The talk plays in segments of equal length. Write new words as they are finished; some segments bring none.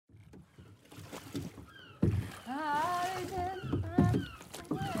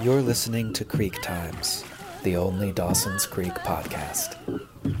You're listening to Creek Times, the only Dawson's Creek podcast.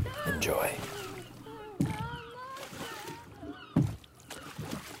 Enjoy.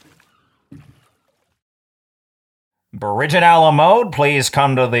 Bridget Alamode, please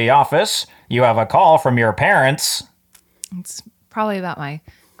come to the office. You have a call from your parents. It's probably about my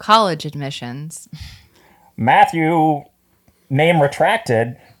college admissions. Matthew, name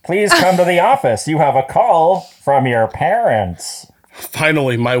retracted, please come to the office. You have a call from your parents.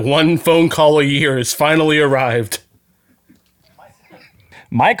 Finally, my one phone call a year has finally arrived.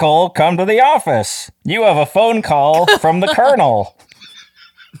 Michael, come to the office. You have a phone call from the colonel.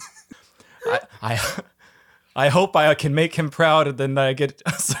 I hope I can make him proud, and then I get...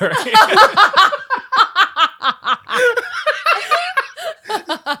 Sorry.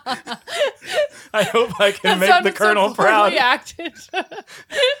 I hope I can make the colonel proud. Acted.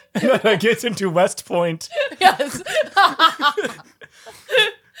 And then I get into West Point. Yes.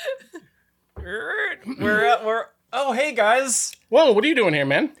 We're oh, hey guys. Whoa, what are you doing here,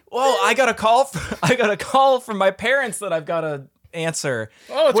 man? Whoa, I got a call from my parents that I've got to answer.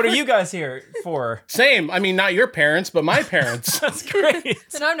 Oh, that's what great. are you guys here for? Same. I mean, not your parents, but my parents. That's great.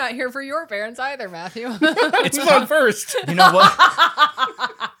 And I'm not here for your parents either, Matthew. It's fun first. You know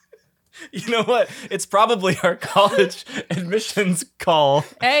what? You know what? It's probably our college admissions call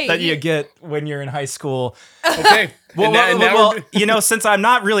that you get when you're in high school. Okay. Well, you know, since I'm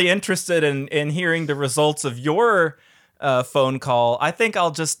not really interested in hearing the results of your phone call, I think I'll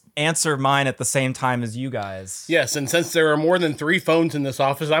just answer mine at the same time as you guys. Yes, and since there are more than 3 phones in this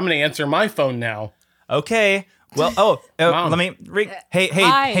office, I'm going to answer my phone now. Okay. Well, let me ring.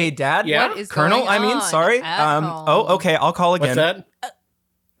 Hey, Dad. Yeah? What is Colonel. going I mean, on sorry. at home? Okay. I'll call again. What's that?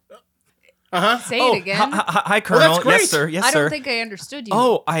 Say it again. Hi, Colonel. that's great. Yes, sir. Yes, I sir. don't think I understood you.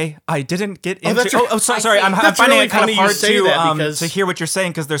 Oh, I didn't get into. that's right. Sorry. I'm That's finding really it kind funny of you hard say that because- to hear what you're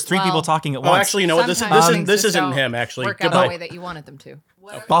saying because there's 3 Well- people talking at Oh, once. actually, you know what? This Sometimes isn't things this just isn't don't him. Actually, work out goodbye. the way that you wanted them to.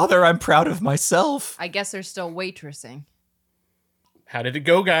 Father, I'm proud of myself. I guess they're still waitressing. How did it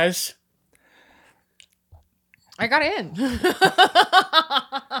go, guys? I got in.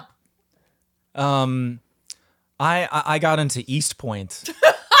 I got into East Point.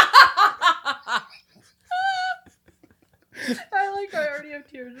 I like. I already have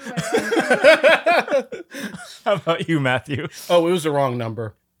tears in my eyes. How about you, Matthew? Oh, it was the wrong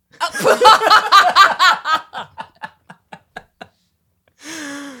number.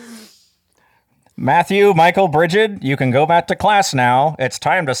 Matthew, Michael, Bridget, you can go back to class now. It's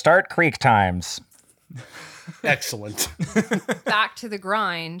time to start Creek Times. Excellent. Back to the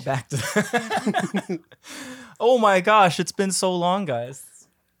grind. Back to. Oh my gosh, it's been so long, guys.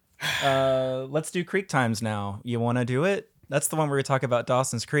 Let's do Creek Times now. You want to do it? That's the one where we talk about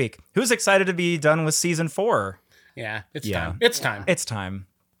Dawson's Creek. Who's excited to be done with season 4? Yeah, it's Yeah. time. It's time. It's time.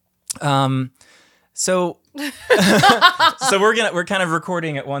 So we're kind of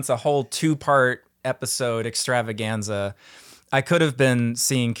recording at once a whole 2-part episode extravaganza. I could have been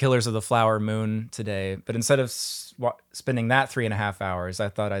seeing Killers of the Flower Moon today, but instead of spending that 3.5 hours, I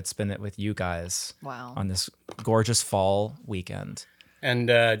thought I'd spend it with you guys. Wow. On this gorgeous fall weekend. And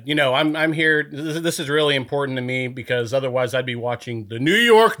you know, I'm here. This is really important to me because otherwise I'd be watching the New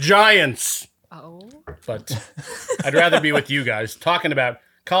York Giants. Oh. But I'd rather be with you guys talking about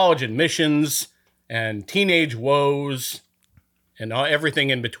college admissions and teenage woes and everything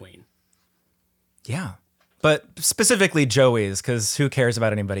in between. Yeah. But specifically Joey's, because who cares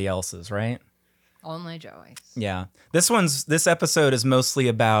about anybody else's, right? Only Joey's. Yeah. This episode is mostly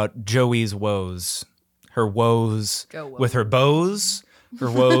about Joey's woes. Her woes Go woes. with her bows, her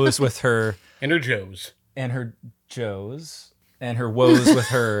woes with her... And her Joes. And her Joes. And her woes with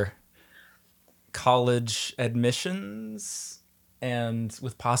her college admissions. And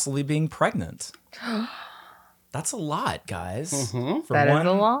with possibly being pregnant. That's a lot, guys. Mm-hmm. That is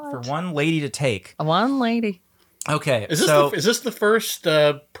a lot. For one lady to take. One lady. Okay, Is this the first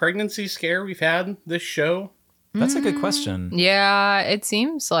pregnancy scare we've had this show? That's a good question. Yeah, it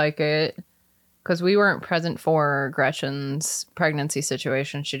seems like it. Because we weren't present for Gretchen's pregnancy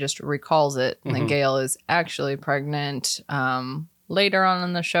situation. She just recalls it. And then Gail is actually pregnant later on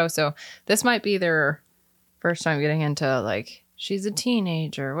in the show. So this might be their first time getting into, like, she's a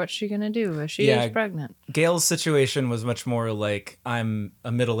teenager. What's she going to do if she is pregnant? Gail's situation was much more like, I'm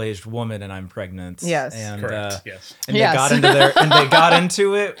a middle-aged woman and I'm pregnant. Yes. And, Correct. Yes. And Yes. they got into they got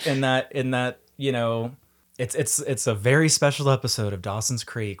into it in that, you know, it's a very special episode of Dawson's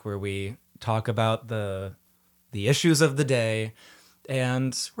Creek where we talk about the issues of the day,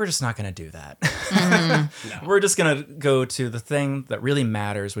 and we're just not going to do that. Mm-hmm. No. We're just going to go to the thing that really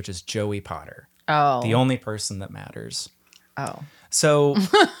matters, which is Joey Potter. Oh. The only person that matters. Oh. So,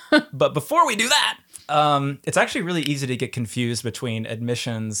 but before we do that, it's actually really easy to get confused between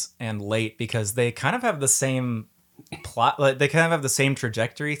admissions and late because they kind of have the same plot. Like, they kind of have the same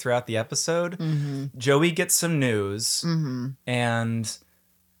trajectory throughout the episode. Mm-hmm. Joey gets some news, Mm-hmm. and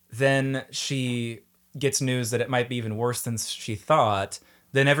then she gets news that it might be even worse than she thought.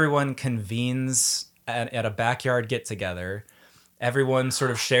 Then everyone convenes at a backyard get-together. Everyone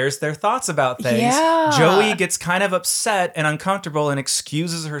sort of shares their thoughts about things. Yeah. Joey gets kind of upset and uncomfortable and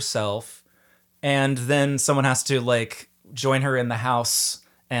excuses herself. And then someone has to like join her in the house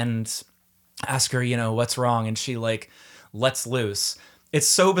and ask her, what's wrong. And she like lets loose. It's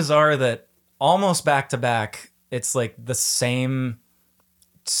so bizarre that almost back to back, it's like the same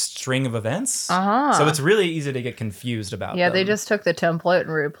string of events. Uh-huh. So it's really easy to get confused about Yeah, them. they just took the template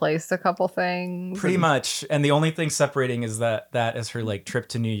and replaced a couple things. Pretty much. And the only thing separating is that is her like trip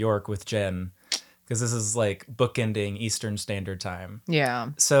to New York with Jen. Because this is like bookending Eastern Standard Time. Yeah.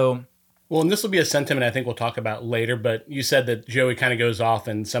 So Well, and this will be a sentiment I think we'll talk about later, but you said that Joey kind of goes off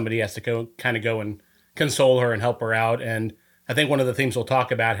and somebody has to go and console her and help her out. And I think one of the things we'll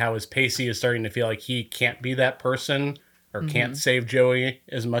talk about how is Pacey is starting to feel like he can't be that person or can't save Joey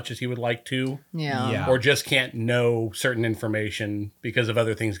as much as he would like to. Yeah. Or just can't know certain information because of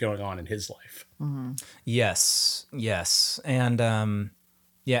other things going on in his life. Mm-hmm. yes. And and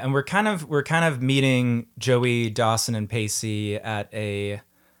we're kind of meeting Joey, Dawson, and Pacey at a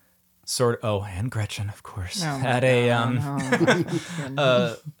and Gretchen, of course, Oh my at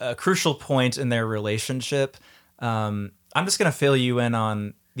a crucial point in their relationship. I'm just gonna fill you in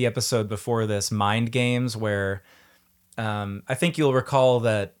on the episode before this, Mind Games, where I think you'll recall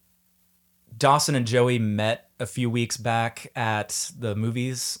that Dawson and Joey met a few weeks back at the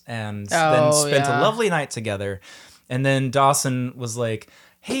movies and then spent a lovely night together. And then Dawson was like,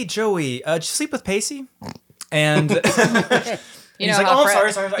 "Hey, Joey, did you sleep with Pacey?" And he's like, "Oh,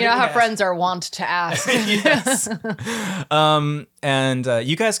 I'm sorry. You know how friends are wont to ask." Yes. And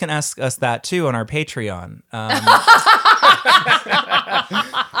you guys can ask us that too on our Patreon.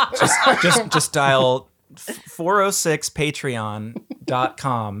 Just dial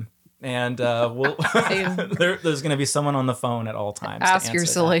 406patreon.com and we'll there's going to be someone on the phone at all times. Ask your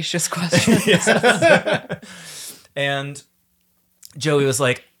salacious questions. And Joey was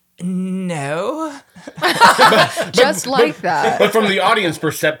like, "No." Just like that. But from the audience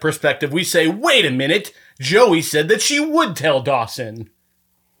perspective, we say, wait a minute, Joey said that she would tell Dawson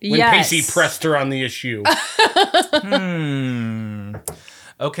when Pacey pressed her on the issue.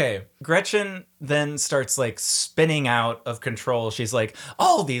 Okay. Gretchen then starts like spinning out of control. She's like,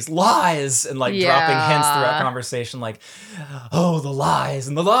 "All these lies," and like dropping hints throughout conversation like, "Oh, the lies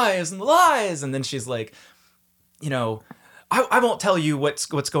and the lies and the lies." And then she's like, I won't tell you what's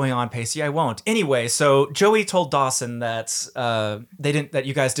going on, Pacey. I won't. Anyway, so Joey told Dawson that that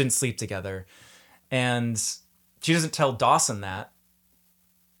you guys didn't sleep together, and she doesn't tell Dawson that.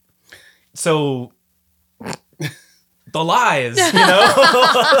 So the lies,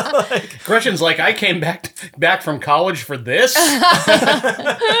 Gretchen's like, I came back from college for this.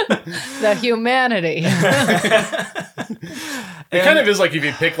 The humanity. It kind of is like if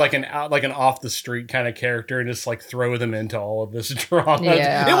you pick like an off the street kind of character and just like throw them into all of this drama.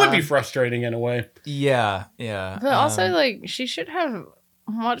 Yeah. It would be frustrating in a way. Yeah. But also, like, she should have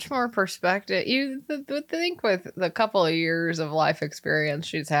much more perspective. You would think with the couple of years of life experience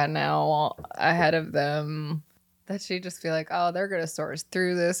she's had now ahead of them, that she'd just be like, oh, they're going to sort us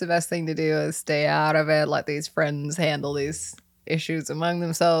through this. The best thing to do is stay out of it. Let these friends handle these issues among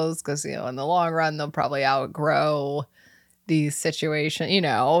themselves. Because, in the long run, they'll probably outgrow these situations,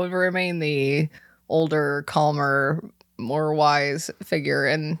 remain the older, calmer, more wise figure.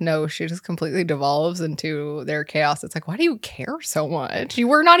 And no, she just completely devolves into their chaos. It's like, why do you care so much? You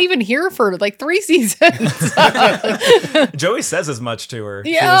were not even here for like 3 seasons. Joey says as much to her.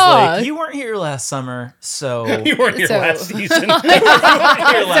 Yeah. She was like, "You weren't here last summer, so You weren't here last season.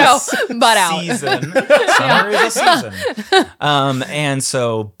 here last butt out. season. Summer is a season. And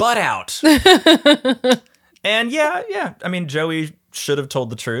so butt out." And yeah. I mean, Joey should have told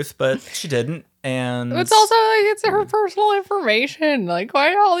the truth, but she didn't. And It's also like it's her personal information. Like,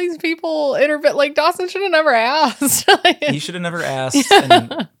 why all these people intervene? Like, Dawson should have never asked. he should have never asked.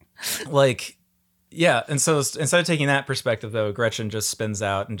 And like, yeah. And so instead of taking that perspective, though, Gretchen just spins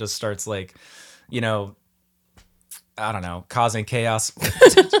out and just starts like, I don't know, causing chaos.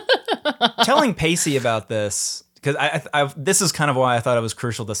 Telling Pacey about this, because this is kind of why I thought it was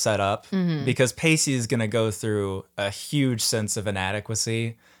crucial to set up, because Pacey is going to go through a huge sense of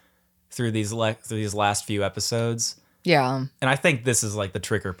inadequacy through these last few episodes. Yeah. And I think this is like the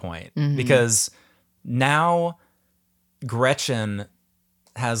trigger point because now Gretchen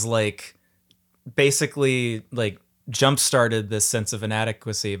has like basically like jump started this sense of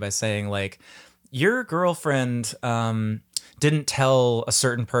inadequacy by saying like, your girlfriend didn't tell a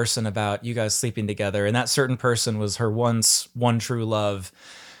certain person about you guys sleeping together, and that certain person was her one true love.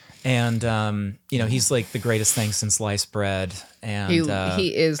 And he's like the greatest thing since sliced bread. And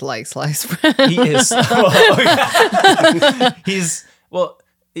He is like sliced bread. he is. He's well.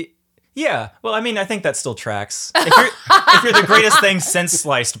 Yeah. Well, I mean, I think that still tracks. If you're the greatest thing since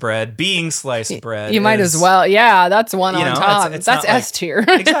sliced bread, being sliced bread, You might as well. Yeah, that's one on top. it's That's not S tier.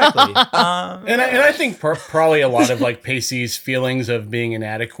 Exactly. And I think probably a lot of like Pacey's feelings of being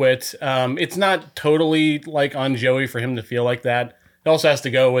inadequate. It's not totally like on Joey for him to feel like that. It also has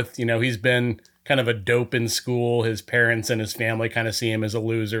to go with, he's been kind of a dope in school. His parents and his family kind of see him as a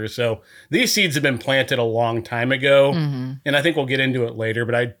loser. So these seeds have been planted a long time ago. And I think we'll get into it later.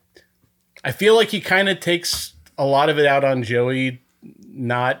 But I feel like he kind of takes a lot of it out on Joey,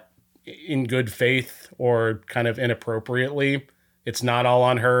 not in good faith or kind of inappropriately. It's not all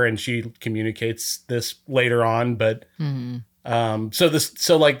on her, and she communicates this later on. But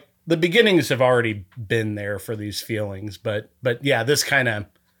so like the beginnings have already been there for these feelings. But yeah, this kind of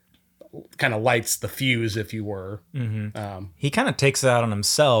lights the fuse, if you were. He kind of takes it out on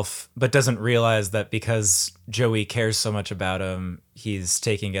himself, but doesn't realize that because Joey cares so much about him, he's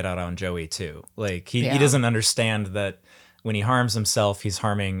taking it out on Joey too. Like he doesn't understand that when he harms himself, he's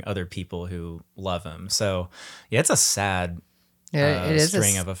harming other people who love him. So yeah, it's a sad It is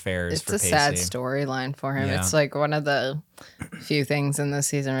string of affairs for It's a Pacey. sad storyline for him. Yeah. It's like one of the few things in this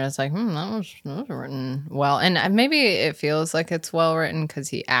season where it's like, that was written well. And maybe it feels like it's well written because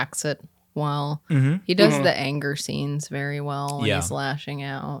he acts it well. He does the anger scenes very well when he's lashing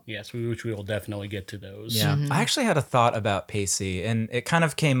out. Yes, which we will definitely get to those. Yeah. I actually had a thought about Pacey, and it kind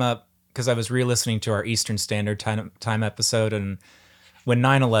of came up because I was re-listening to our Eastern Standard Time episode, and when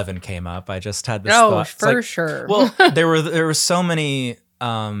 9/11 came up, I just had this thought. It's for sure. Well, there were so many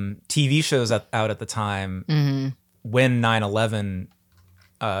TV shows out at the time when 9/11.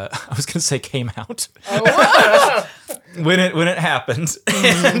 I was going to say came out when it happened,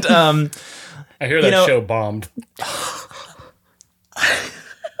 and I hear that show bombed.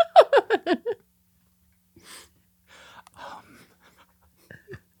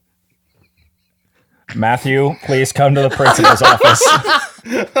 Matthew, please come to the principal's office.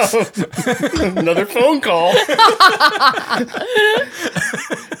 Another phone call.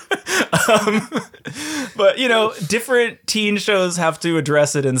 But different teen shows have to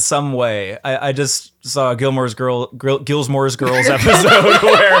address it in some way. I just saw a Gilmore's Girls episode where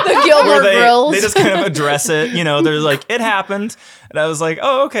The Gilmore Girls. they just kind of address it. They're like, it happened, and I was like,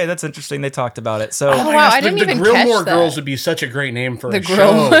 oh, okay, that's interesting. They talked about it. So wow, I didn't even catch that. The Grillmore Girls would be such a great name for a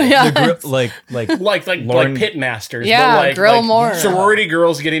Grill, show. yeah. like Like pit masters. Yeah, but like, Grillmore. Sorority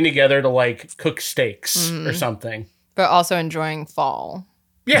girls getting together to like cook steaks or something. But also enjoying fall.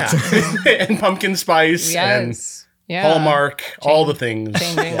 Yeah, and pumpkin spice and Hallmark, all the things.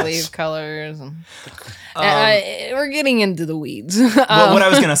 Changing leaf colors. And we're getting into the weeds. Well, what I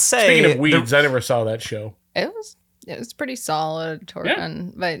was gonna say. Speaking of weeds, I never saw that show. It was pretty solid toward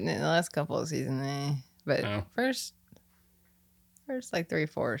end, but in the last couple of seasons, but first like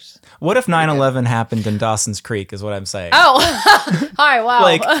 3/4. What if 9/11 happened in Dawson's Creek? Is what I'm saying. Oh, hi! Wow.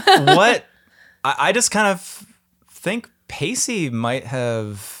 Like what? I just kind of think Pacey might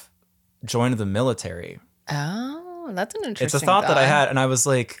have joined the military. Oh, that's an interesting. It's a thought that I had, and I was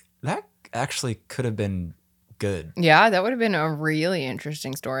like, that actually could have been good. Yeah, that would have been a really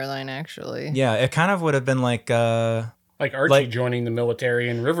interesting storyline, actually. Yeah, it kind of would have been like Archie joining the military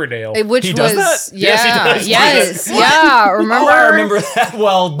in Riverdale. Which he was does that? Yeah, Yes, he does. yeah. Remember? Oh, I remember that.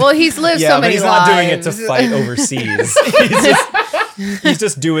 Well, He's lived so but many he's lives. not doing it to fight overseas. He's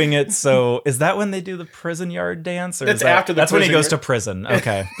just doing it. So is that when they do the prison yard dance? Or That's is that, after the That's when he prison goes to prison.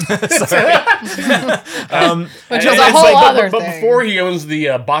 Okay. Which was a It's whole like, other but thing. before he owns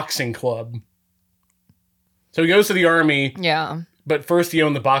the boxing club. So he goes to the army, Yeah. but first he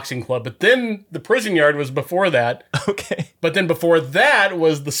owned the boxing club. But then the prison yard was before that. Okay. But then before that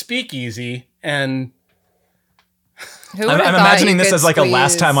was the speakeasy. And Who would've I'm thought imagining you this could as like a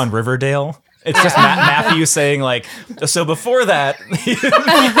last squeeze- time on Riverdale. It's just Matthew saying like, so before that,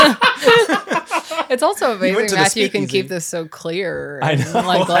 It's also went amazing to the Matthew can speakeasy. keep this so clear. I and, know,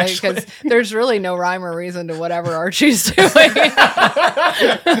 like actually. because there's really no rhyme or reason to whatever Archie's doing.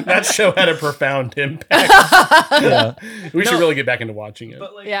 that show had a profound impact. yeah. We should really get back into watching it.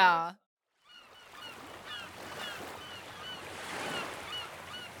 Yeah.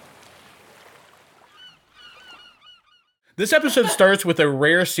 This episode starts with a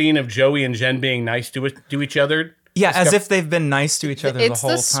rare scene of Joey and Jen being nice to each other. Yeah, as if they've been nice to each other the whole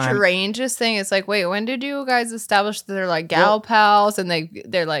time. It's the strangest thing. It's like, wait, when did you guys establish that they're like gal pals? And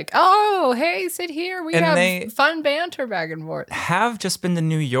they're like, oh, hey, sit here. We have fun banter back and forth. Have just been to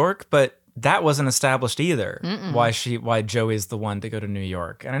New York, but that wasn't established either. Why Joey's the one to go to New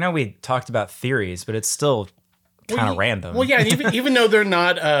York. And I know we talked about theories, but it's still kind of random. Well, yeah, and even though they're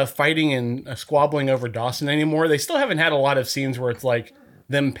not fighting and squabbling over Dawson anymore, they still haven't had a lot of scenes where it's like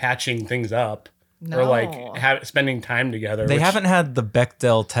them patching things up. No. Or like spending time together. They haven't had the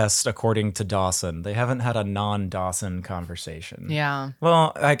Bechdel test according to Dawson. They haven't had a non-Dawson conversation. Yeah.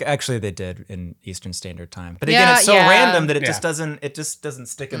 Well, actually, they did in Eastern Standard Time. But again, it's so random that it just doesn't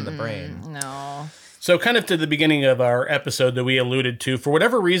stick in the brain. No. So kind of to the beginning of our episode that we alluded to, for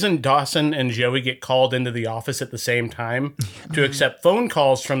whatever reason, Dawson and Joey get called into the office at the same time to accept phone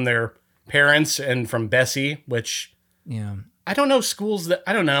calls from their parents and from Bessie, which I don't know schools that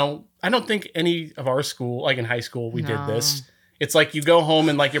I don't know. I don't think any of our school, like in high school, we did this. It's like you go home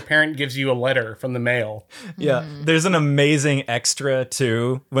and like your parent gives you a letter from the mail. Yeah. There's an amazing extra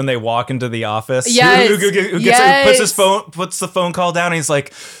too when they walk into the office. Yes. Who puts the phone call down and he's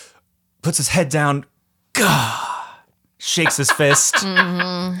like, puts his head down, shakes his fist,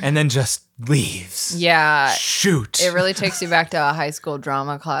 and then just leaves. Yeah. Shoot. It really takes you back to a high school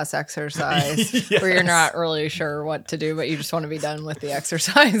drama class exercise where you're not really sure what to do, but you just want to be done with the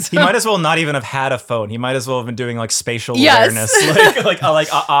exercise. He might as well not even have had a phone. He might as well have been doing like spatial awareness, like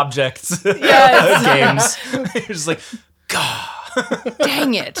objects games. He's just like, God.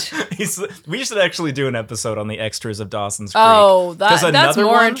 Dang it. We should actually do an episode on the extras of Dawson's Creek. Oh, that's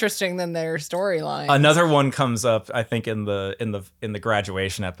more interesting than their storyline. Another one comes up, I think, in the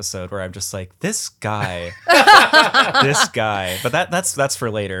graduation episode where I'm just like, this guy. But that's for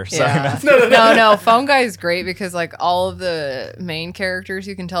later. Yeah. Sorry, no. Phone Guy is great because like all of the main characters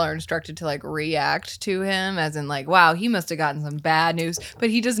you can tell are instructed to like react to him as in like, wow, he must have gotten some bad news, but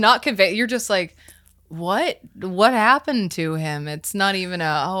he does not convey. You're just like, what happened to him? It's not even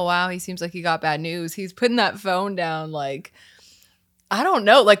oh wow, he seems like he got bad news. He's putting that phone down like, I don't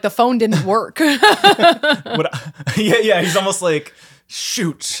know, like the phone didn't work. He's almost like,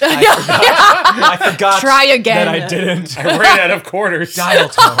 shoot, I forgot. Try again. That I didn't. I ran out of quarters. Dial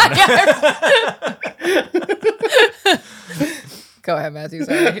tone. Go ahead, Matthew.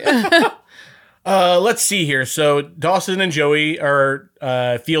 Sorry. Let's see here. So Dawson and Joey are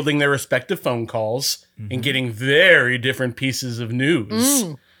fielding their respective phone calls and getting very different pieces of news.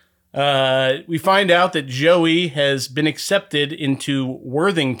 We find out that Joey has been accepted into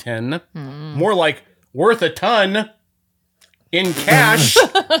Worthington, more like worth a ton, in cash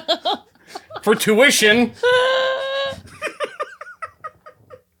for tuition.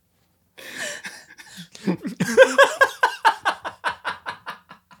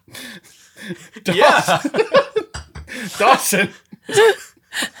 Dawson.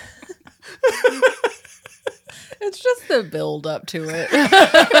 It's just the build up to it.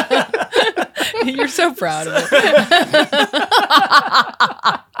 You're so proud of it.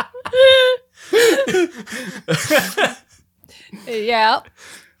 Yeah.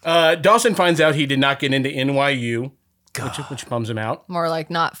 Dawson finds out he did not get into NYU, which bums him out. More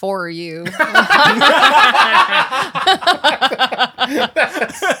like not for you.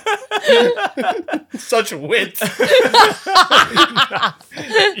 Such wit.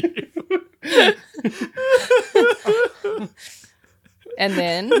 And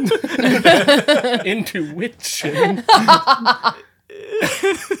then intuition.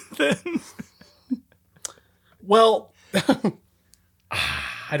 Well, I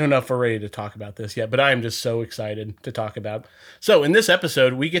don't know if we're ready to talk about this yet, but I am just so excited to talk about. So in this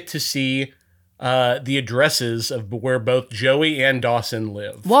episode, we get to see the addresses of where both Joey and Dawson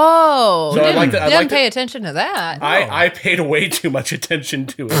live. Whoa! So didn't pay attention to that. I paid way too much attention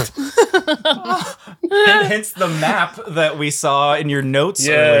to it. And hence the map that we saw in your notes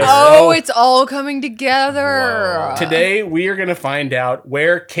earlier. Oh, it's all coming together. Wow. Today, we are going to find out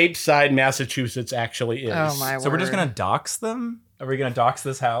where Capeside, Massachusetts actually is. Oh, my word. So we're just going to dox them? Are we going to dox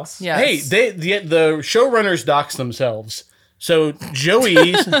this house? Yes. Hey, the showrunners dox themselves. So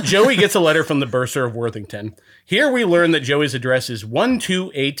Joey gets a letter from the bursar of Worthington. Here we learn that Joey's address is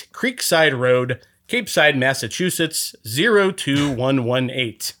 128 Creekside Road, Capeside, Massachusetts,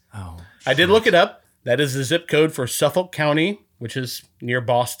 02118. Oh, I did look it up. That is the zip code for Suffolk County, which is near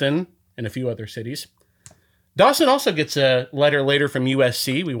Boston and a few other cities. Dawson also gets a letter later from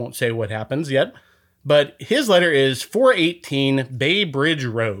USC. We won't say what happens yet. But his letter is 418 Bay Bridge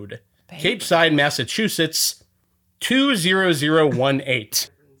Road, Capeside, Massachusetts, 20018.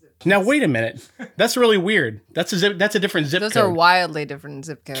 Now wait a minute. That's really weird. That's a different zip Those code. are wildly different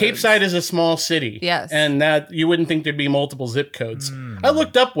zip codes. Capeside is a small city. Yes. And that you wouldn't think there'd be multiple zip codes. I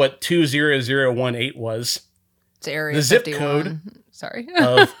looked up what 20018 was. It's area The zip 51. code Sorry.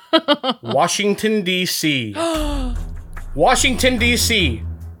 of Washington, D.C. Washington, D.C.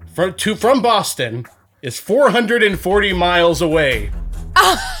 from Boston is 440 miles away.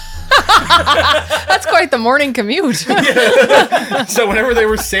 That's quite the morning commute. So whenever they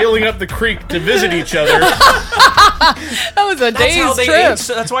were sailing up the creek to visit each other, That was a day's trip.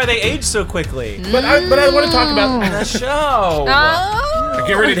 That's why they age so quickly. but I want to talk about The show. Oh.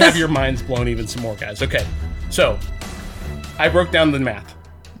 Get ready to have your minds blown even some more, guys. Okay, so I broke down the math.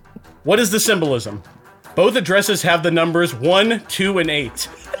 What is the symbolism? Both addresses have the numbers 1, 2, and 8.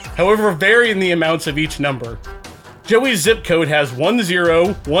 However, vary in the amounts of each number. Joey's zip code has 10,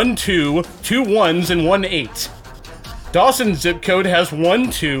 12, 2 1s, and 1 8. Dawson's zip code has 1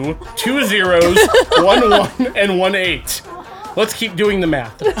 2, 2 zeros, 1 1, and 1 8. Let's keep doing the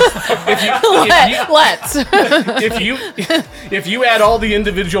math. Let's. If you add all the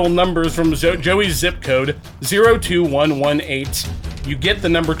individual numbers from Joey's zip code 02118, you get the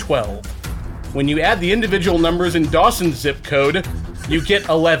number 12. When you add the individual numbers in Dawson's zip code, you get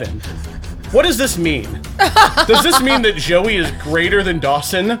 11. What does this mean? Does this mean that Joey is greater than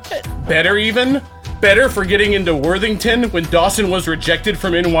Dawson? Better even? Better for getting into Worthington when Dawson was rejected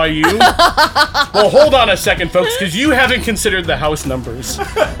from NYU? Well, hold on a second, folks, because you haven't considered the house numbers.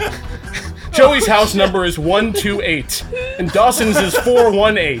 Joey's house number is 128, and Dawson's is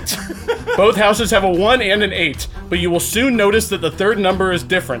 418. Both houses have a 1 and an 8, but you will soon notice that the third number is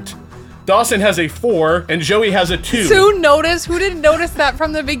different. Dawson has a 4, and Joey has a 2. Soon notice? Who didn't notice that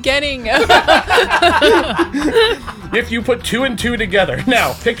from the beginning? If you put 2 and 2 together,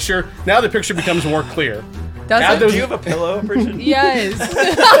 now the picture becomes more clear. Does Add it? those- Do you have a pillow, Bridget? Yes.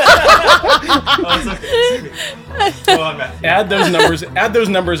 Oh, it's okay. Go on, Matt. Add those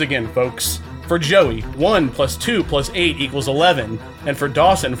numbers again, folks. For Joey, 1 plus 2 plus 8 equals 11. And for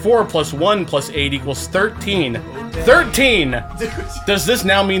Dawson, 4 plus 1 plus 8 equals 13. 13! Does this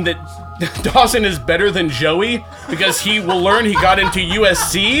now mean that Dawson is better than Joey? Because he will learn he got into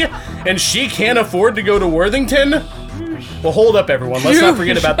USC and she can't afford to go to Worthington? Well, hold up, everyone. Let's not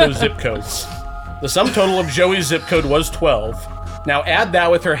forget about those zip codes. The sum total of Joey's zip code was 12. Now add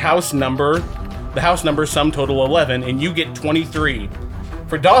that with her house number, the house number sum total 11, and you get 23.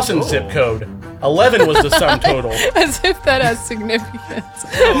 For Dawson's zip code, 11 was the sum total. As if that has significance.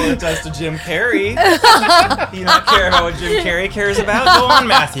 Oh, it does to Jim Carrey. You don't care about what Jim Carrey cares about? Go on,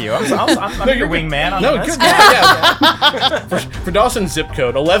 Matthew. I'm your wingman on this. Good. Yeah. For Dawson's zip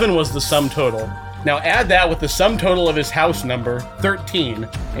code, 11 was the sum total. Now add that with the sum total of his house number, 13,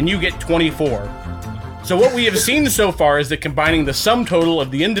 and you get 24. So what we have seen so far is that combining the sum total of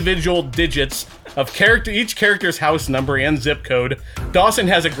the individual digits of each character's house number and zip code, Dawson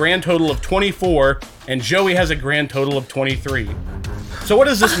has a grand total of 24, and Joey has a grand total of 23. So what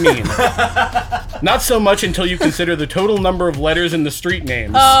does this mean? Not so much until you consider the total number of letters in the street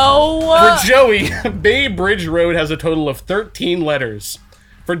names. Oh. For Joey, Bay Bridge Road has a total of 13 letters.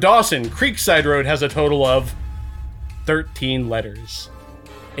 For Dawson, Creekside Road has a total of 13 letters.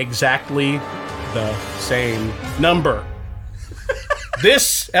 Exactly the same number.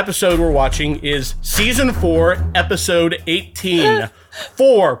 This episode we're watching is Season 4, Episode 18.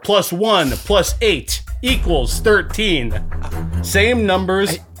 4 plus 1 plus 8 equals 13. Same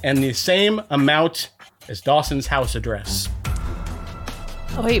numbers and the same amount as Dawson's house address.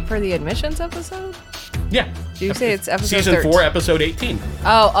 Wait, for the admissions episode? Yeah. Did you say it's episode Season 13? 4, Episode 18.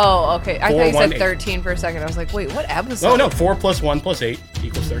 Oh, okay. I thought you 4, 1, said 8. 13 for a second. I was like, wait, what episode? Oh, no, 4 plus 1 plus 8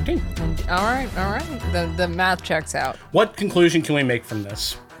 equals 13. All right. The math checks out. What conclusion can we make from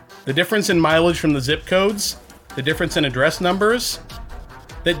this? The difference in mileage from the zip codes, the difference in address numbers,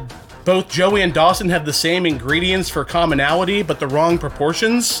 that both Joey and Dawson have the same ingredients for commonality but the wrong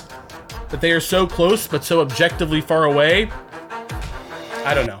proportions, that they are so close but so objectively far away.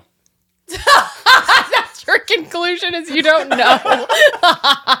 I don't know. Your conclusion is you don't know.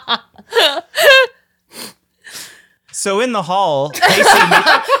 So in the hall, So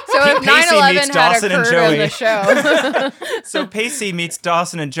if Pacey 9/11 meets had Dawson and occurred on Joey. the show. Pacey meets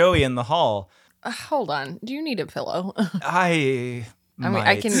Dawson and Joey in the hall. Hold on. Do you need a pillow? I mean, I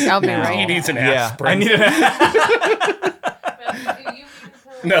might can. I'll be now. right. He needs an Yeah, aspirin. I need an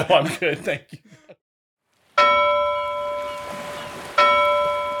No, I'm good, thank you.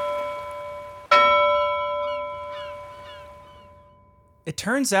 It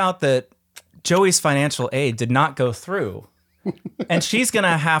turns out that Joey's financial aid did not go through. And she's going to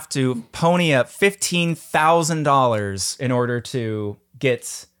have to pony up $15,000 in order to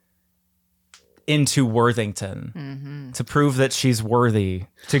get into Worthington to prove that she's worthy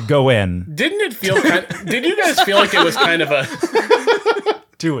to go in. Did you guys feel like it was kind of a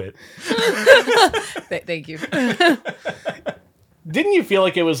Do it. Thank you. Didn't you feel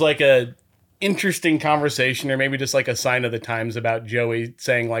like it was like a interesting conversation, or maybe just like a sign of the times about Joey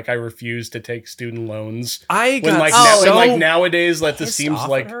saying like, I refuse to take student loans? I when got like, so when, like nowadays that this pissed seems off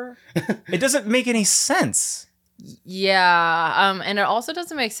like at her. It doesn't make any sense. Yeah. And it also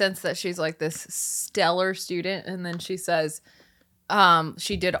doesn't make sense that she's like this stellar student. And then she says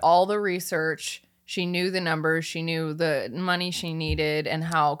she did all the research. She knew the numbers. She knew the money she needed and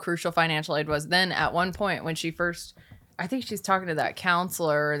how crucial financial aid was. Then at one point when she first, I think she's talking to that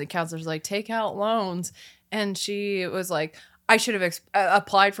counselor, and the counselor's like, take out loans. And she was like, I should have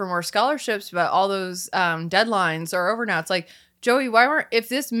applied for more scholarships, but all those deadlines are over now. It's like, Joey, if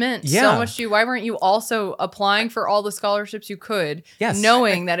this meant so much to you, why weren't you also applying for all the scholarships you could,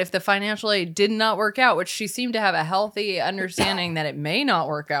 knowing that if the financial aid did not work out, which she seemed to have a healthy understanding that it may not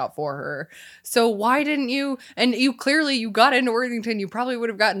work out for her. So why didn't you, and you got into Worthington, you probably would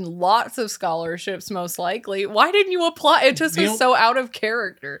have gotten lots of scholarships most likely. Why didn't you apply? It just was so out of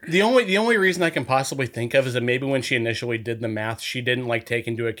character. The only reason I can possibly think of is that maybe when she initially did the math, she didn't like take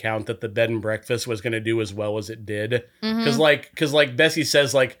into account that the bed and breakfast was going to do as well as it did. Because like Bessie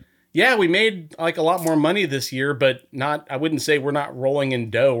says, like, yeah, we made like a lot more money this year, but I wouldn't say we're not rolling in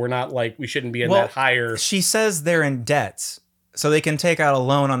dough. We're not like, we shouldn't be in that higher. She says they're in debt, so they can take out a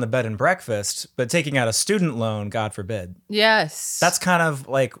loan on the bed and breakfast, but taking out a student loan, God forbid. Yes. That's kind of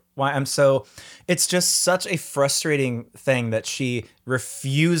like why it's just such a frustrating thing that she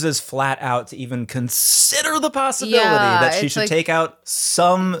refuses flat out to even consider the possibility that she should take out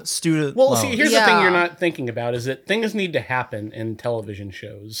some student loan. See, here's the thing you're not thinking about is that things need to happen in television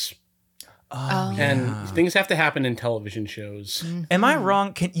shows. Things have to happen in television shows. Am I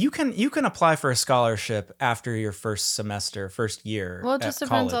wrong? You can apply for a scholarship after your first year. Well, it just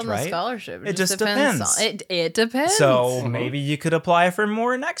depends on the scholarship. It just depends. It depends. So maybe you could apply for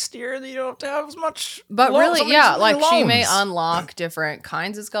more next year. That you don't have to have as much. But really, like she may unlock different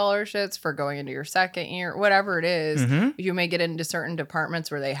kinds of scholarships for going into your second year, whatever it is. You may get into certain departments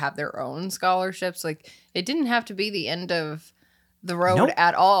where they have their own scholarships. Like it didn't have to be the end of the road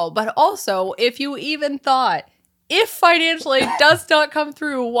at all. But also, if you even thought, if financial aid does not come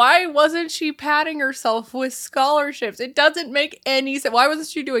through, why wasn't she patting herself with scholarships? It doesn't make any sense. Why wasn't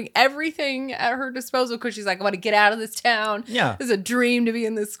she doing everything at her disposal? Because she's like, I want to get out of this town. Yeah. It's a dream to be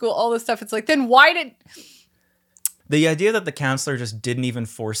in this school, all this stuff. It's like, then why did... The idea that the counselor just didn't even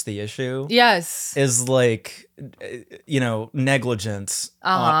force the issue is like, negligence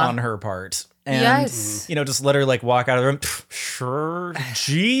on her part. And, just let her like walk out of the room. Sure.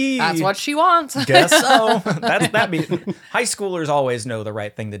 Gee. That's what she wants. Guess so. High schoolers always know the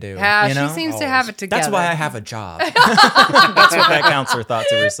right thing to do. Yeah, she seems to have it together. That's why I have a job. That's what that counselor thought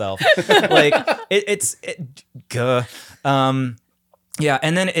to herself. Like, yeah,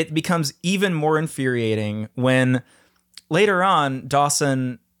 and then it becomes even more infuriating when later on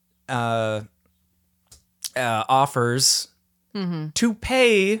Dawson offers to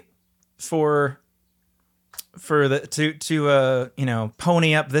pay for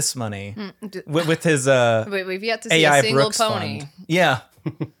pony up this money with his we've yet to see AI a single Brooks pony fund. Yeah.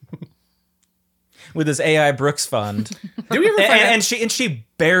 With his AI Brooks fund. Do we ever find and she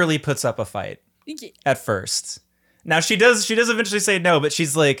barely puts up a fight at first. Now she does eventually say no, but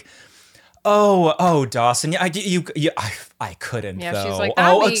she's like, Oh, Dawson. Yeah, I couldn't. Yeah, though. She's like,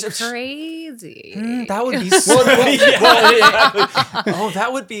 that'd be crazy. That would be that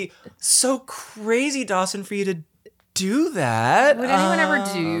would be so crazy, Dawson, for you to do that. Would anyone ever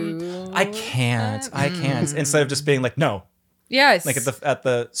do? I can't. Instead of just being like, no. Yes. Like at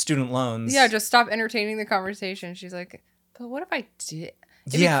the student loans. Yeah, just stop entertaining the conversation. She's like, but what if I did?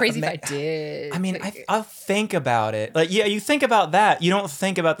 It'd be crazy if I did. I mean, I'll think about it. Like, yeah, you think about that. You don't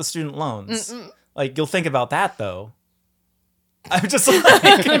think about the student loans. Like, you'll think about that, though. I'm just like,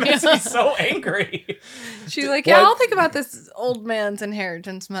 it makes me so angry. She's like, yeah, I'll think about this old man's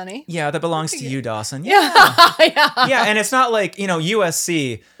inheritance money. Yeah, that belongs to you, Dawson. Yeah. Yeah, and it's not like,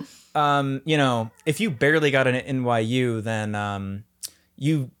 USC, if you barely got an NYU, then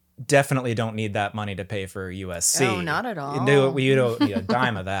you definitely don't need that money to pay for USC. Oh, not at all. You don't need a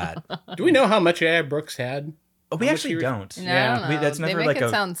dime of that. Do we know how much AI Brooks had? We actually don't. No, yeah, that's never they make like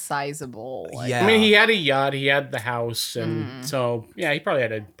it sound sizable. Yeah, I mean, he had a yacht, he had the house, and so he probably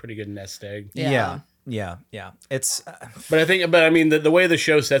had a pretty good nest egg. Yeah. It's, but I mean, the way the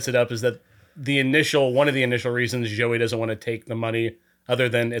show sets it up is that one of the initial reasons Joey doesn't want to take the money, other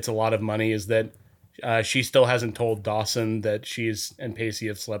than it's a lot of money, is that she still hasn't told Dawson that she's and Pacey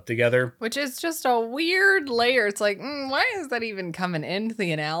have slept together. Which is just a weird layer. It's like, why is that even coming into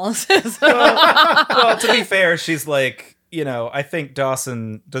the analysis? Well, to be fair, she's like, I think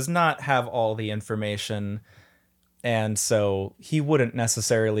Dawson does not have all the information, and so he wouldn't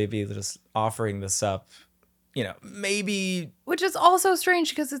necessarily be just offering this up. Maybe. Which is also strange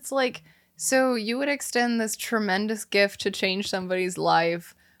because it's like, so you would extend this tremendous gift to change somebody's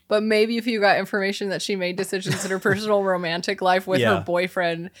life, but maybe if you got information that she made decisions in her personal romantic life with her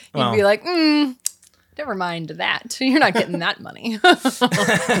boyfriend, you'd be like, never mind that. You're not getting that money.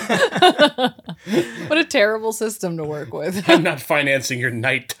 What a terrible system to work with. I'm not financing your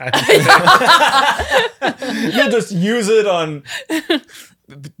nighttime. You'll just use it on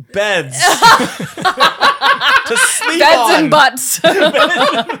beds to sleep Beds on. and butts.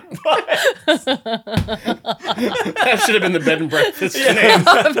 That should have been the bed and breakfast name.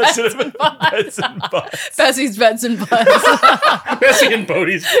 That should have been beds and butts. Bessie's beds and butts. Bessie and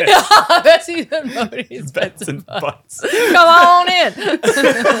Bodie's bed. Bessie and Bodie's Beds and butts. Come on in.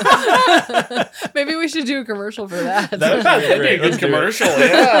 Maybe we should do a commercial for that. That'd be a good commercial,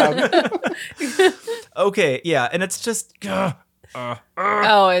 yeah. Okay, yeah, and it's just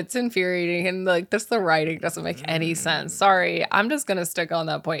Oh, it's infuriating. And like, just the writing doesn't make any sense. Sorry. I'm just going to stick on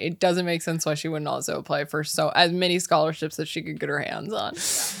that point. It doesn't make sense why she wouldn't also apply for as many scholarships that she could get her hands on.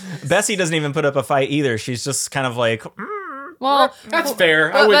 Bessie doesn't even put up a fight either. She's just kind of like, Well, That's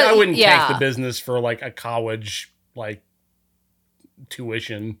fair. I wouldn't take the business for like a college like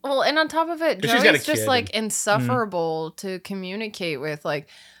tuition. Well, and on top of it, She's got a Joey's just kid. like insufferable to communicate with. Like,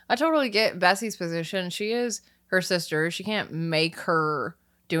 I totally get Bessie's position. She is her sister. She can't make her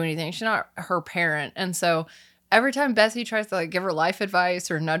do anything. She's not her parent. And so every time Bessie tries to like give her life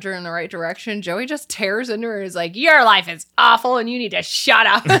advice or nudge her in the right direction, Joey just tears into her and is like, your life is awful and you need to shut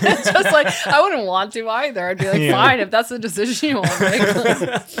up. It's just like, I wouldn't want to either. I'd be like, fine, if that's the decision you want to make.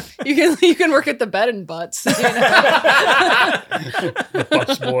 You can work at the bed and butts. You know? The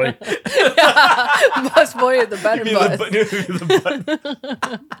bus boy. Bus boy at the bed and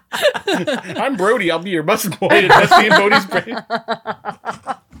butts. I'm Brody. I'll be your bus boy at Bessie and Bodie's brain.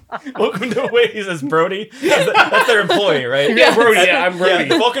 welcome to Wait, says Brody. That's their employee, right? Yeah, Brody. Yeah, I'm Brody.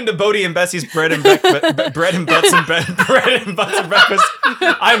 Yeah, welcome to Bodie and Bessie's bread and butts and bread and butts and breakfast.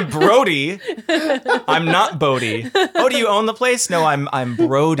 I'm Brody. I'm not Bodie. Oh, do you own the place? No, I'm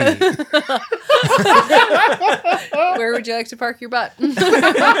Brody. Where would you like to park your butt?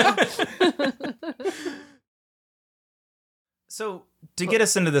 So to get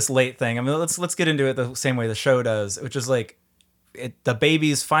us into this late thing, I mean, let's get into it the same way the show does, which is like the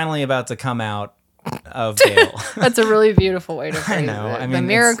baby's finally about to come out of Gale. That's a really beautiful way to phrase know. it. I mean, the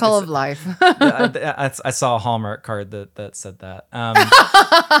miracle of life. I saw a Hallmark card that said that.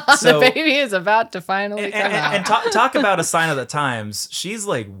 So, the baby is about to finally come out. And talk about a sign of the times. She's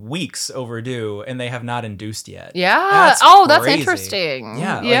like weeks overdue, and they have not induced yet. Yeah. That's crazy. interesting.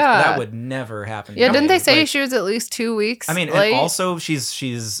 Yeah. Like, yeah. that would never happen. Yeah. Didn't they say like, she was at least 2 weeks? I mean, late? and also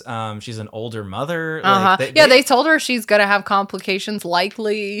she's an older mother. Uh-huh. Like, they told her she's gonna have complications,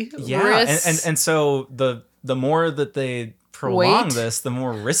 likely. Yeah, risks. and so the more that they prolong this, the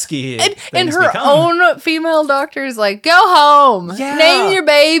more risky and her become. own female doctor is like, go home, Yeah. name your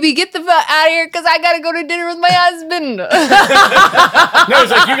baby, get the fuck out of here, because I gotta go to dinner with my husband. No,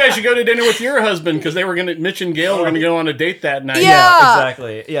 it's like you guys should go to dinner with your husband because Mitch and Gail were gonna go on a date that night. Yeah.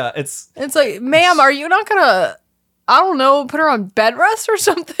 Exactly. Yeah, it's like, ma'am, are you not gonna, I don't know, put her on bed rest or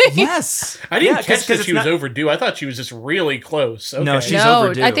something? yes. I didn't catch that it's she was not- overdue. I thought she was just really close. Okay. No, she's No,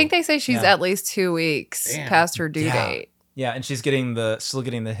 overdue. I think they say she's Yeah. at least 2 weeks Damn. past her due Yeah. date. Yeah, and she's still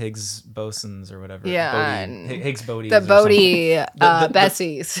getting the Higgs bosons or whatever. Yeah, Bodie, and Higgs Bodies. The or something. Bodie the-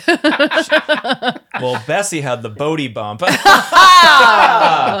 Bessies. Well, Bessie had the Bodie bump.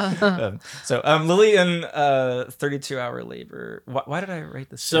 So Lillian, 32-hour labor. Why did I write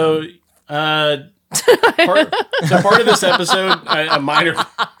this? So, down? part of this episode, a minor part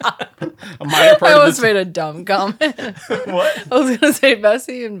I of almost this. made a dumb comment. What? I was gonna say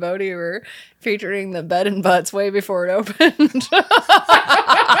Bessie and Bodie were featuring the bed and butts way before it opened.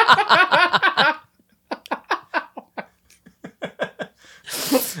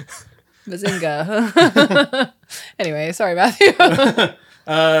 Bazinga. Anyway, sorry, Matthew.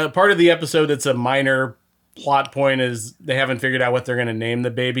 Part of the episode that's a minor plot point is they haven't figured out what they're going to name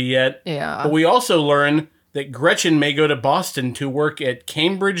the baby yet. Yeah. But we also learn that Gretchen may go to Boston to work at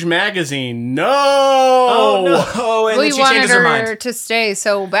Cambridge Magazine. No! Oh no! And We then she wanted changes her her mind. to stay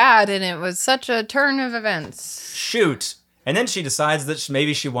so bad, and it was such a turn of events. Shoot. And then she decides that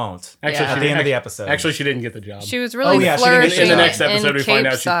maybe she won't. Actually, Yeah. At the end of the episode. Actually, she didn't get the job. She was really yeah, she didn't flourishing get- in the next episode, we find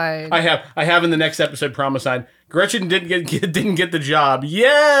out Capeside. I have in the next episode Promicide. Gretchen didn't get the job.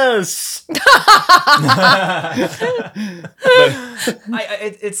 Yes.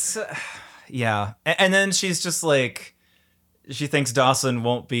 It's yeah. And then she's just like, she thinks Dawson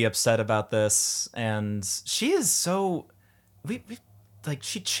won't be upset about this, and she is so we like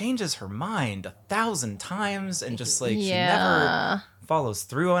she changes her mind 1,000 times, and just like she never follows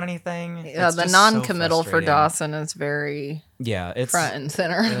through on anything. Yeah, It's the just non-committal so for frustrating. Dawson is very Yeah, it's front and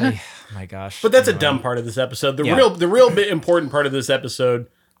center. really, my gosh. But that's a Anyway. dumb part of this episode. The Yeah. real bit important part of this episode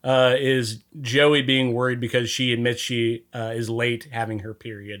is Joey being worried because she admits she is late having her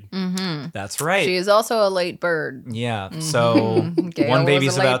period. That's right. She is also a late bird. Yeah, so Gail one was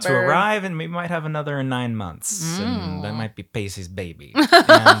baby's a late about to bird. arrive, and we might have another in 9 months, and that might be Pacey's baby.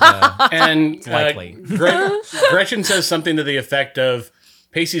 And, And Likely. Gretchen says something to the effect of,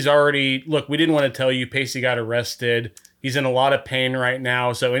 Pacey's already, look, we didn't want to tell you, Pacey got arrested. He's in a lot of pain right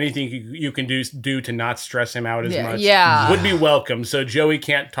now, so anything you can do to not stress him out as much would be welcome. So Joey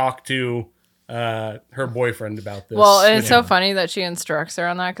can't talk to her boyfriend about this. Well, and it's so funny that she instructs her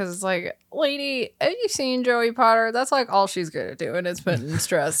on that because it's like, lady, have you seen Joey Potter? That's like all she's good at doing is putting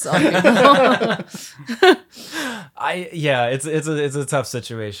stress on people. it's a tough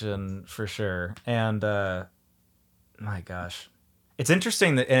situation for sure, and my gosh, it's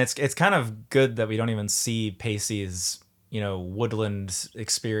interesting that, and it's kind of good that we don't even see Pacey's woodland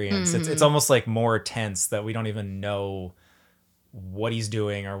experience. It's almost like more tense that we don't even know what he's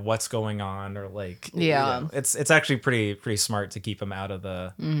doing or what's going on, or like it's actually pretty smart to keep him out of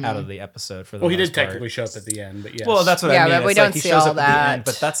the episode for the he most did part. technically show up at the end, but yes. Well, that's what Yeah, I mean. but we It's don't like he see shows all up at the that. end,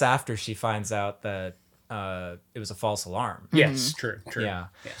 but that's after she finds out that it was a false alarm. Yes, true. Yeah.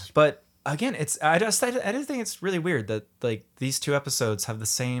 Yes. But again, I just think it's really weird that like these two episodes have the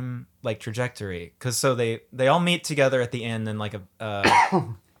same like trajectory, because so they all meet together at the end in like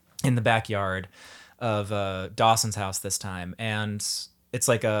a in the backyard of Dawson's house this time, and it's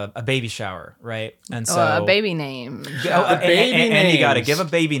like a baby shower, right? And so a baby name. and you got to give a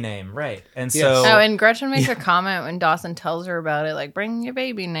baby name, right? And so Oh, and Gretchen makes a comment when Dawson tells her about it, like, bring your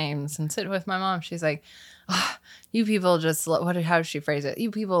baby names and sit with my mom. She's like, "Ah, you people just, how does she phrase it?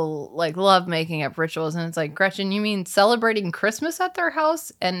 You people, like, love making up rituals." And it's like, Gretchen, you mean celebrating Christmas at their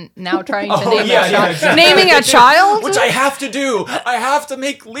house and now trying to name a child? exactly. Naming a child? Which I have to do. I have to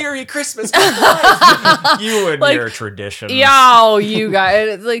make Leary Christmas. You and Like, your traditions. Yo, you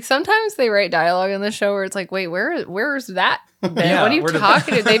guys. Like, sometimes they write dialogue in the show where it's like, wait, where's that been? Yeah, what are you where did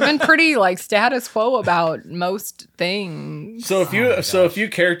talking about? They've been pretty, like, status quo about most things. So if you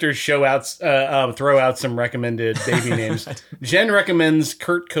characters throw out some recommended baby names. Jen recommends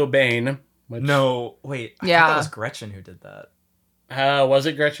Kurt Cobain. Which, No, wait. I Yeah. thought that was Gretchen who did that. was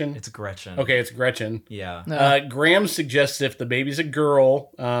it Gretchen? It's Gretchen. Okay, it's Gretchen. Yeah. No. Graham suggests if the baby's a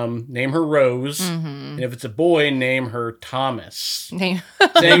girl, name her Rose, and if it's a boy, name her Thomas. Name-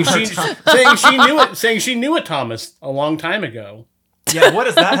 saying she knew a Thomas a long time ago. Yeah, what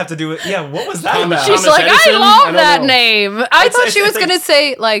does that have to do with... Yeah, what was that Thomas- about? She's Thomas like, Edison? I I love don't that know. name. I It's- thought she it's was like- going to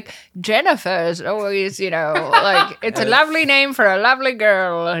say, like, Jennifer's always, like, it's a lovely name for a lovely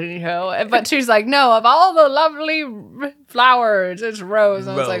girl, But she's like, no, of all the lovely flowers, it's Rose.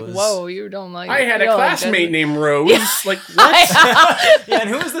 And I was like, Rose. whoa, you don't like I had a you don't like classmate Jen- named Rose. Like, what? Yeah, and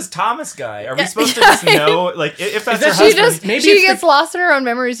who is this Thomas guy? Are we supposed to just know? Like, if that's her She husband... just, she gets lost in her own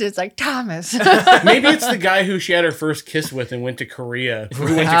memories. It's like, Thomas. Maybe it's the guy who she had her first kiss with and went to Korea. Who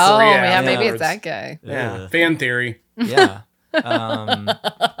went to Oh, Korea yeah, maybe it's afterwards. that guy. Yeah, Ugh. fan theory. Yeah.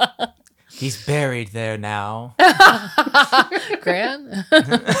 He's buried there now. Gran?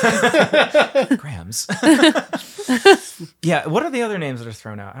 Grams. Yeah, what are the other names that are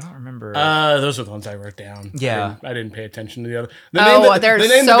thrown out? I don't remember. Those are the ones I wrote down. Yeah. I didn't pay attention to the other. There's the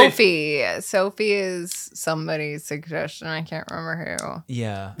name that they- Sophie. Sophie is somebody's suggestion. I can't remember who.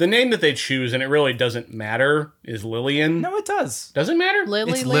 yeah. The name that they choose, and it really doesn't matter, is Lillian. No, it does. Doesn't matter?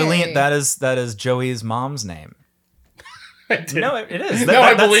 Lily It's Lay. Lillian. That is Joey's mom's name. No, it is. No,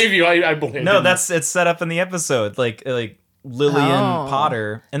 I That's- believe you. I believe No, you. it's set up in the episode, like Lillian Oh.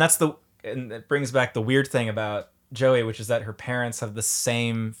 Potter, and it brings back the weird thing about Joey, which is that her parents have the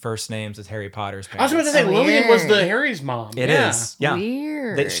same first names as Harry Potter's I was parents. about to say Lillian was Weird. the Harry's mom. It Yeah. is, yeah.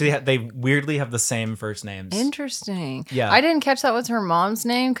 Weird. They weirdly have the same first names. Interesting. Yeah. I didn't catch that was her mom's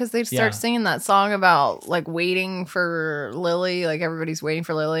name because they start Yeah. singing that song about like waiting for Lily, like everybody's waiting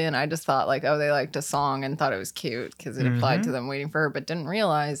for Lily, and I just thought like, oh, they liked a song and thought it was cute because it applied to them waiting for her, but didn't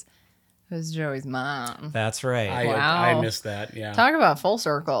realize Who's Joey's mom? That's right. Wow. I missed that. Yeah. Talk about full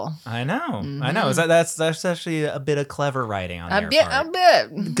circle. I know. I know. That's actually a bit of clever writing on A their bit, part. a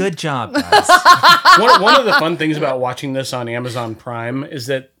bit. Good job, guys. One of the fun things about watching this on Amazon Prime is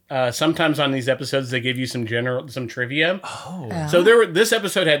that sometimes on these episodes they give you some trivia. Oh. So this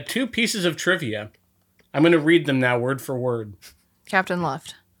episode had 2 pieces of trivia. I'm going to read them now, word for word. Captain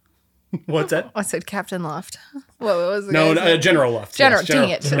left. What's that? I said Captain left. What was the No, guy's name? General Luft. General, Yes, dang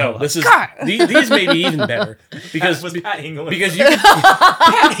it. No, this is God. these may be even better because Was Pat Hingle. because you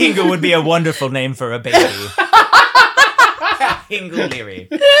Pat Hingle would be a wonderful name for a baby. Pat Hingle Leary.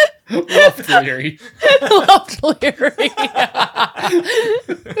 love theory. Loved Leary.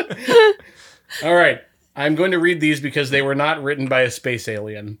 All right, I'm going to read these because they were not written by a space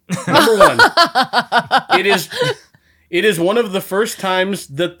alien. Number 1, it is one of the first times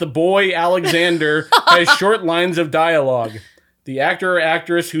that the boy Alexander has short lines of dialogue. The actor or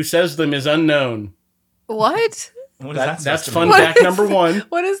actress who says them is unknown. What? What is that That's supposed to fun mean? fact number 1.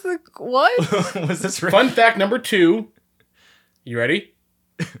 What is the what? Was this written? Fun fact number 2. You ready?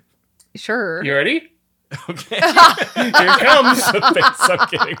 Sure. You ready? Okay. Here comes. I'm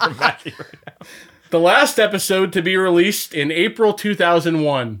kidding from Matthew right now. The last episode to be released in April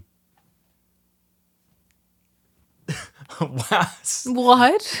 2001. Wow.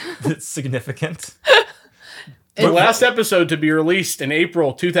 What? That's significant. The last episode to be released in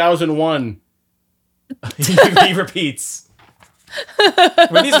April 2001. He repeats.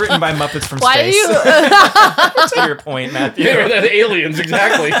 Were these written by Muppets from Why are Space? you? To your point, Matthew. They're the aliens,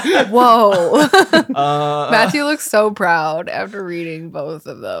 exactly. Whoa. Matthew looks so proud after reading both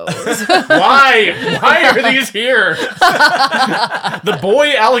of those. Why? Why are these here? The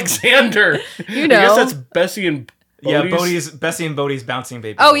boy Alexander. You I know. guess that's Bessie and Yeah, Bodhi's. Bessie and Bodhi's bouncing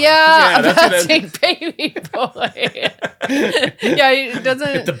baby. Oh boy. yeah, Yeah, that's bouncing baby boy. Yeah, he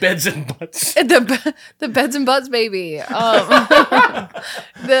doesn't. The beds and butts. The beds and butts baby.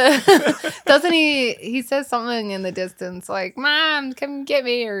 Doesn't he? He says something in the distance like "Mom, come get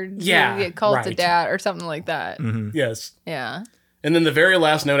me," or Yeah, get called to right. dad or something like that. Yes. Yeah. And then the very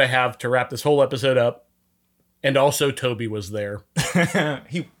last note I have to wrap this whole episode up, and also Toby was there.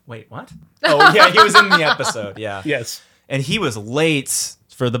 Wait, what? Oh yeah, he was in the episode. Yeah. Yes. And he was late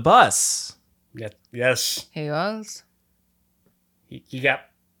for the bus. Yes. He was. He got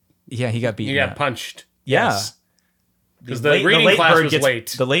Yeah, he got beaten. he got up. punched. Yeah. Yes. Because the reading class was late.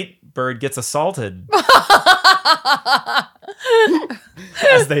 The late bird gets assaulted.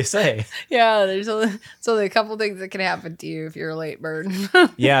 As they say. Yeah, there's only a couple things that can happen to you if you're a late bird.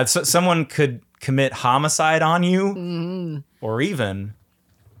 Yeah, so someone could commit homicide on you, or even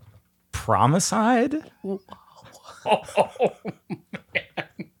promicide.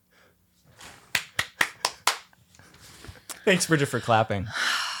 Thanks, Bridget, for clapping.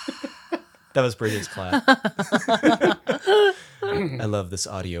 That was Bridget's clap. I love this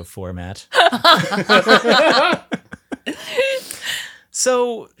audio format.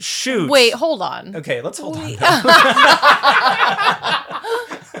 So, shoot. Wait, hold on. Okay, let's hold on.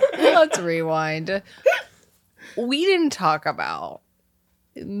 Let's rewind. We didn't talk about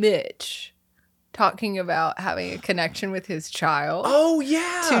Mitch talking about having a connection with his child Oh,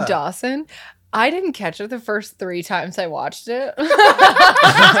 yeah. to Dawson. I didn't catch it the first 3 times I watched it. No,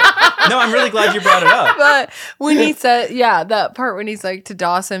 I'm really glad you brought it up. But when he said, yeah, that part when he's like to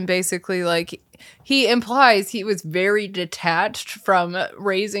Dawson, basically, like, he implies he was very detached from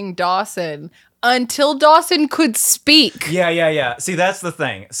raising Dawson until Dawson could speak. Yeah. See, that's the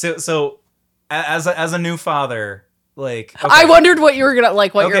thing. So as a new father, like, okay. I wondered what you were gonna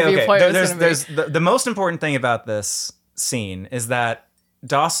like. What your viewpoint was gonna be. There's the most important thing about this scene is that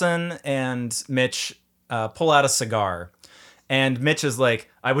Dawson and Mitch pull out a cigar. And Mitch is like,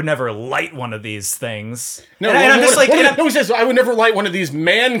 I would never light one of these things. No, and I'm just like, he says, I would never light one of these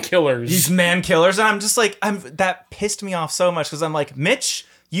man killers. these man killers. And I'm just like, that pissed me off so much because I'm like, Mitch,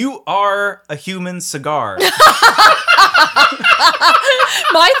 you are a human cigar.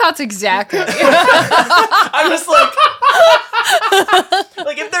 My thoughts exactly. I'm just like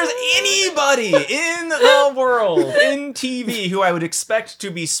if there's anybody in the world, in TV, who I would expect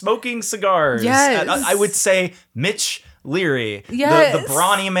to be smoking cigars, Yes. I would say Mitch Leary, Yes. the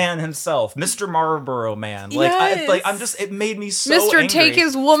brawny man himself, Mr. Marlboro Man. Yes. I'm just, it made me so Mr. angry. Take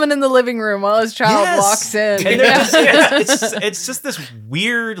his woman in the living room while his child Yes. walks in. And they're just, it's just this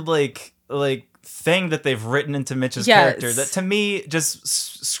weird, like thing that they've written into Mitch's Yes. character that to me just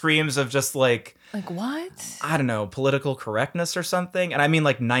screams of just like, Like what? I don't know, political correctness or something. And I mean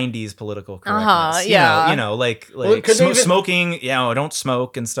like 90s political correctness. Yeah. You know, like could they even- smoking, don't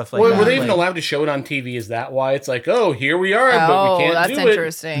smoke and stuff like Well, that. were they even Like, allowed to show it on TV? Is that why it's like, oh, here we are, but Oh, we can't that's do it?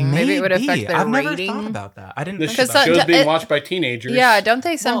 interesting. Maybe it would affect their I've rating. never thought about that. I didn't The think Because about some- show's being it- watched by teenagers. Yeah, don't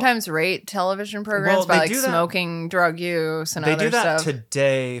they sometimes rate television programs well, by they like do that- smoking, drug use, and They other do that stuff?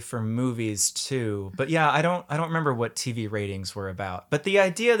 today for movies too. But yeah, I don't remember what TV ratings were about. But the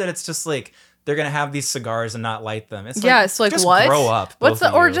idea that it's just like they're gonna have these cigars and not light them. It's Yeah, it's like just what? grow up. What's both the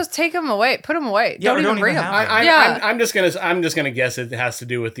of or you. just take them away, put them away. Yeah, or don't don't even bring even them. have them. Yeah. I'm just gonna guess it has to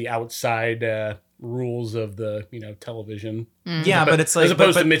do with the outside rules of the television. Yeah, but it's like as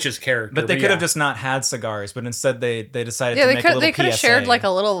opposed but, to Mitch's character. But they could yeah. have just not had cigars, but instead they decided Yeah, to they make a could little they could have PSA. shared like a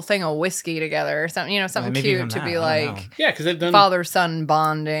little thing of whiskey together or something, something maybe cute even to that, be I don't know. like Yeah, because they've done. father son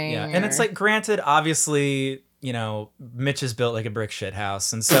bonding. Yeah, and it's like granted, obviously, Mitch is built like a brick shit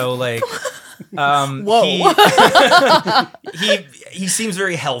house, and so like, Whoa. he seems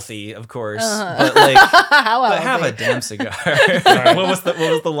very healthy, of course, Uh-huh. but like, how but have a healthy. damn cigar. What was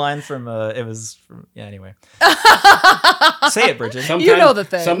the line from? It was from, yeah. Anyway, say it, Bridget. Sometimes, You know the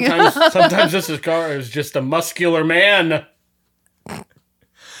thing. Sometimes this car is just a muscular man.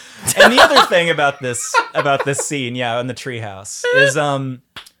 And the other thing about this scene, in the treehouse is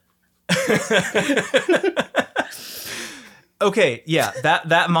okay, yeah,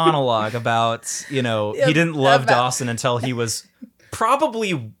 that monologue about, he didn't love Dawson until he was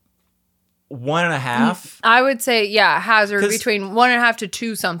probably 1.5. I would say, hazard 'Cause- between 1.5 to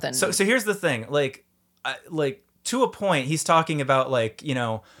 2 something. So here's the thing, like to a point, he's talking about like,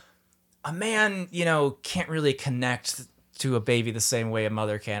 a man, can't really connect to a baby the same way a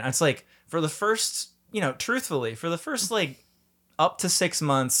mother can. And it's like for the first, truthfully, for the first like up to 6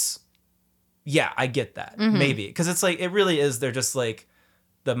 months, yeah, I get that. Maybe. Because it's like, it really is, they're just like,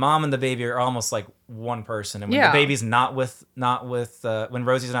 the mom and the baby are almost like one person. And when the baby's not with when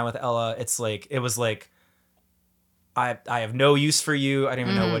Rosie's not with Ella, it's like, it was like, I have no use for you. I don't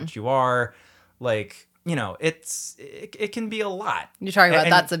even know what you are. Like, it can be a lot. You're talking about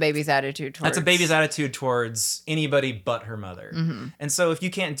And that's a baby's attitude towards. that's a baby's attitude towards anybody but her mother. And so if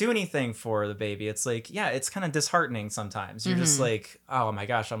you can't do anything for the baby, it's like, it's kind of disheartening sometimes. You're just like, oh my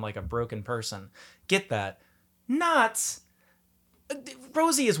gosh, I'm like a broken person. Get that. Not...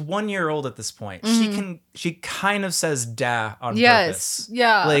 Rosie is 1 year old at this point. She kind of says "da" on purpose.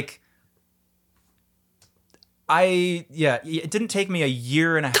 Yeah. Like, it didn't take me 1.5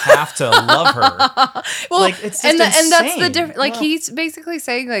 years to love her. Well, like, it's just and that's the insane. difference. Like, he's basically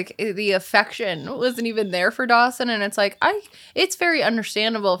saying like the affection wasn't even there for Dawson, and it's like it's very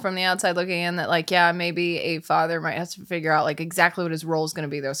understandable from the outside looking in that like maybe a father might have to figure out like exactly what his role is going to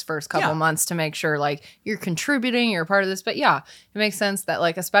be those first couple months to make sure like you're contributing, you're a part of this. But it makes sense that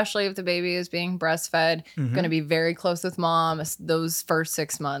like especially if the baby is being breastfed, going to be very close with mom those first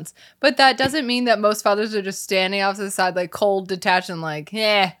 6 months. But that doesn't mean that most fathers are just standing off to the side like cold, detached, and like,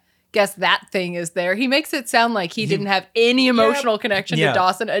 guess that thing is there. He makes it sound like he didn't have any emotional connection to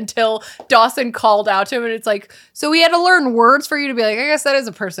Dawson until Dawson called out to him, and it's like, so he had to learn words for you to be like, I guess that is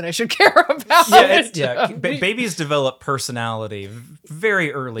a person I should care about. Babies develop personality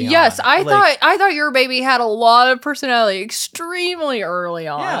very early on. Yes, I thought your baby had a lot of personality extremely early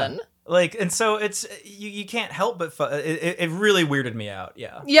on. Like, and so it's you can't help but it really weirded me out.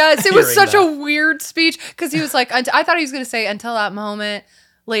 Yes, it was Hearing such that. a weird speech because he was like, I thought he was going to say, until that moment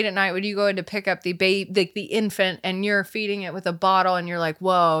late at night when you go in to pick up the baby, the infant, and you're feeding it with a bottle, and you're like,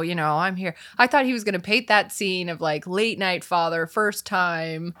 whoa, I'm here. I thought he was going to paint that scene of like late night father, first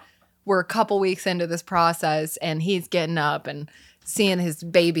time. We're a couple weeks into this process, and he's getting up and seeing his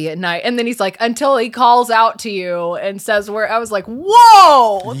baby at night, and then he's like, until he calls out to you and says where. I was like,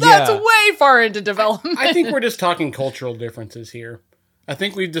 whoa, that's way far into development. I think we're just talking cultural differences here. I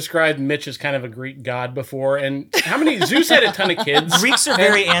think we've described Mitch as kind of a Greek god before, and how many Zeus had a ton of kids. Greeks are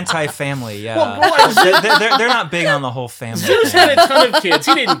very anti-family. They're not big on the whole family. Zeus thing. had a ton of kids.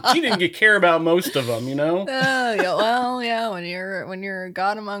 He didn't care about most of them. When you're a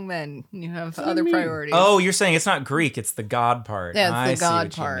god among men, you have other priorities. Oh, you're saying it's not Greek; it's the god part. Yeah, it's I the see god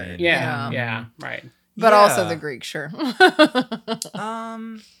what you part. mean. Yeah, right. But also the Greek, sure.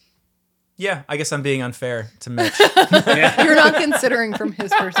 Yeah, I guess I'm being unfair to Mitch. You're not considering from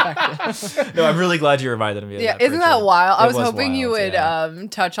his perspective. No, I'm really glad you reminded me of that. Isn't that Bridget. wild? I It was hoping you would yeah.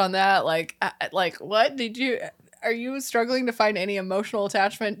 touch on that. Like what did you? Are you struggling to find any emotional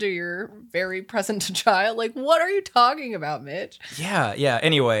attachment to your very present child? Like, what are you talking about, Mitch? Yeah.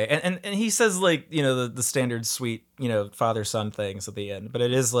 Anyway, and he says like, the standard sweet, father son things at the end, but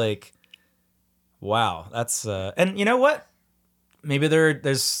it is like, wow, that's and you know what? maybe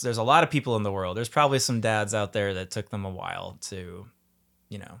there's a lot of people in the world. There's probably some dads out there that took them a while to,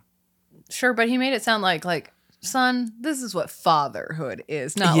 you know. Sure, but he made it sound like, son, this is what fatherhood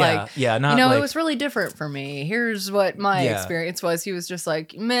is. Not Not it was really different for me. Here's what my experience was. He was just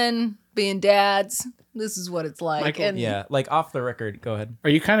like, men being dads, this is what it's like. Michael, and like off the record, go ahead. Are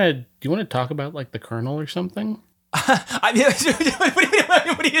you kind of, do you want to talk about like the Colonel or something? I mean,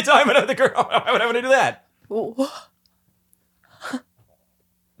 what are you talking about the girl? Why would I want to do that?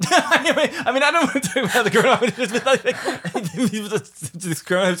 I mean, I don't want to talk about the girl. This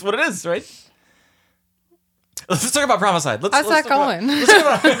girl is what it is, right? Let's talk about Paceside. How's that going? Let's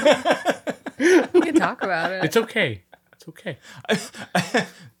talk about We can talk about it. It's okay. It's okay.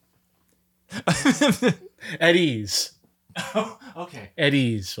 At ease. Oh, okay. At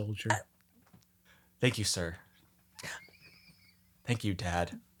ease, soldier. Thank you, sir. Thank you,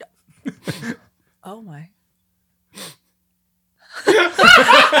 Dad. Oh my.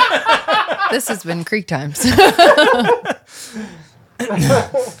 This has been Creek Times. The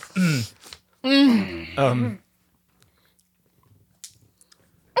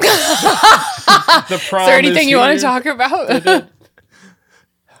prom Is there anything you want to here. talk about?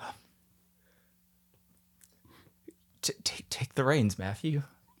 Take the reins, Matthew.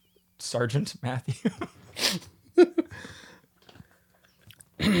 Sergeant Matthew.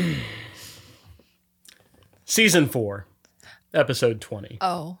 Season 4, episode 20.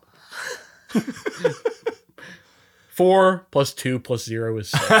 Oh. 4 plus 2 plus 0 is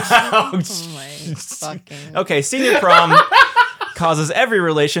 6. Oh my fucking. Okay, senior prom causes every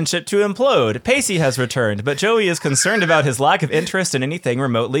relationship to implode. Pacey has returned, but Joey is concerned about his lack of interest in anything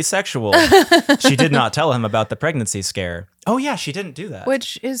remotely sexual. She did not tell him about the pregnancy scare. Oh yeah, she didn't do that.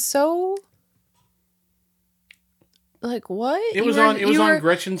 Which is so. Like what? It was on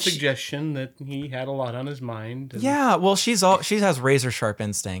Gretchen's suggestion that he had a lot on his mind. And Yeah, well, she has razor sharp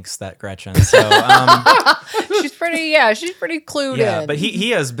instincts, that Gretchen. So she's pretty clued yeah, in. but he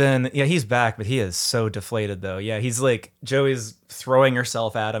has been he's back, but he is so deflated though. Yeah, he's like Joey's throwing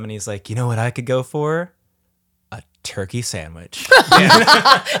herself at him, and he's like, you know what I could go for? A turkey sandwich.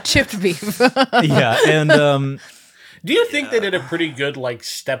 Chipped beef. Yeah, and do you think they did a pretty good like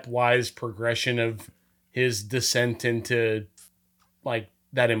stepwise progression of his descent into like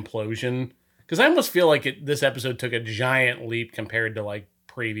that implosion? Because I almost feel like this episode took a giant leap compared to like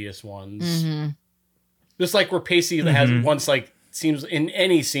previous ones. Mm-hmm. Just like where Pacey has once like seems in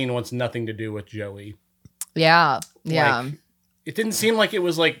any scene wants nothing to do with Joey. Yeah. Like, it didn't seem like it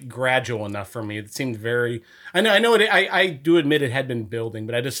was like gradual enough for me. It seemed very. I know. I do admit it had been building,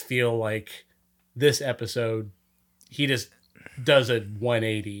 but I just feel like this episode, he just does a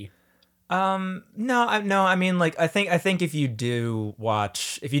 180. No. I mean, like, I think if you do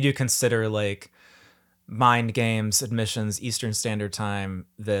consider like Mind Games, Admissions, Eastern Standard Time,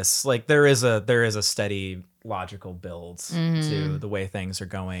 this like there is a steady logical build to the way things are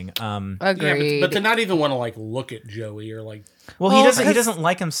going. Agreed. Yeah, but to not even want to like look at Joey or like. Well, he doesn't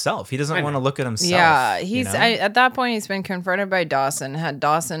like himself. He doesn't want to look at himself. Yeah, he's at that point he's been confronted by Dawson. Had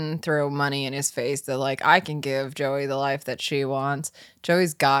Dawson throw money in his face that like I can give Joey the life that she wants.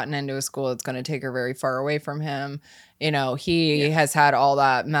 Joey's gotten into a school that's going to take her very far away from him. You know, he has had all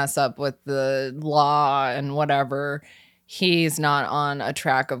that mess up with the law and whatever. He's not on a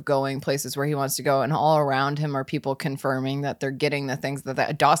track of going places where he wants to go, and all around him are people confirming that they're getting the things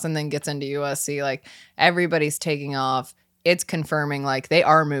that Dawson then gets into USC. Like everybody's taking off. It's confirming like they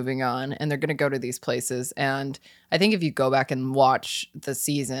are moving on and they're going to go to these places. And I think if you go back and watch the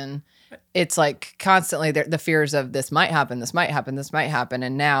season, it's like constantly the fears of this might happen, this might happen, this might happen.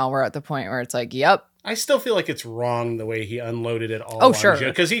 And now we're at the point where it's like, yep. I still feel like it's wrong the way he unloaded it all. Oh, sure.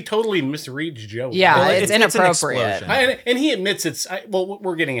 Because he totally misreads Joey. Yeah, Well, it's inappropriate. And he admits well,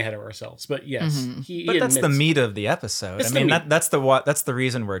 we're getting ahead of ourselves, but yes, he But that's admits. the meat of the episode. It's I the mean, meat. that's the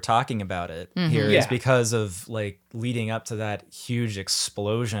reason we're talking about it here is Yeah. because of like leading up to that huge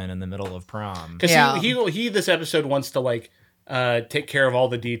explosion in the middle of prom. Because Yeah. he this episode wants to like take care of all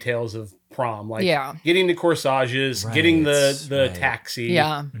the details of prom, like Yeah. getting the corsages, Right, getting the right. taxi,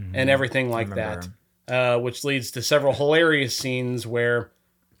 Yeah. and everything like that. Which leads to several hilarious scenes where,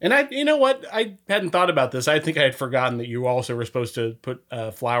 and you know what, I hadn't thought about this. I think I had forgotten that you also were supposed to put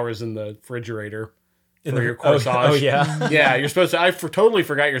flowers in the refrigerator for your corsage. Oh yeah. Yeah, you're supposed to. Totally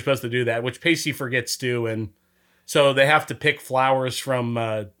forgot you're supposed to do that, which Pacey forgets to, and so they have to pick flowers from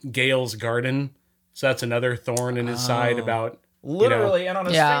Gail's garden. So that's another thorn in his side about. Literally, and on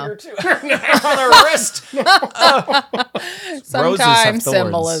his Yeah. finger too. On a wrist. Sometimes thorns.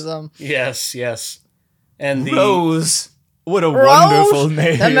 symbolism. Yes. And the Rose. What a Rose, wonderful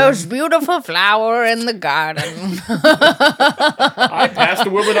name. the most beautiful flower in the garden. I passed a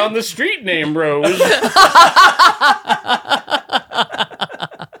woman on the street named Rose.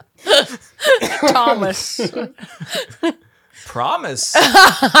 Thomas. Promise.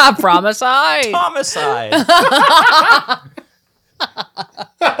 Promicide. Homicide.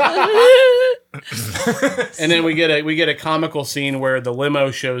 And then we get a comical scene where the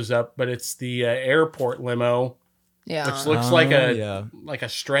limo shows up, but it's the airport limo, Yeah. which looks like a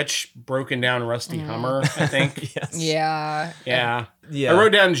stretch broken down rusty Hummer, I think. Yes. Yeah. Yeah. Yeah. I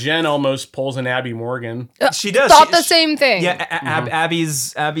wrote down Jen almost pulls an Abby Morgan. She does. Thought the same thing. Yeah,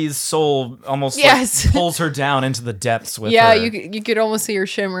 Abby's soul almost Yes. pulls her down into the depths with Yeah, her. you could almost see her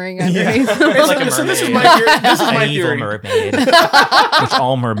shimmering underneath. It's like a So this is mermaid. my theory. This is my An evil theory. mermaid. Which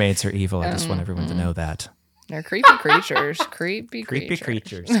all mermaids are evil. I just want everyone to know that. They're creepy creatures. Creepy Creepy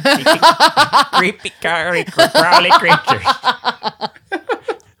creatures. creatures. Creepy, crawly creatures.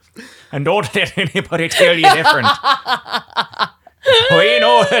 And don't let anybody tell you different. We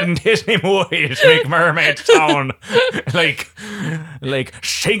know that Disney movies make mermaids sound like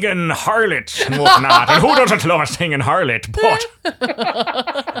singing harlots and whatnot. And who doesn't love a singing harlot? But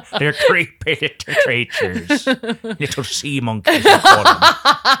they're creepy little creatures. Little sea monkeys, we call them.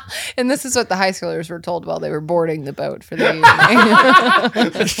 And this is what the high schoolers were told while they were boarding the boat for the evening.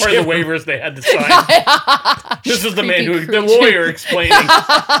 It's part of the waivers they had to sign. This is the man Creepy the creature. lawyer explaining.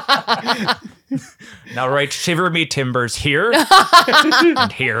 Now, right, shiver me timbers here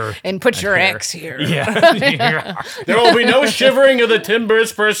and here. And put your here. X here. Yeah. There will be no shivering of the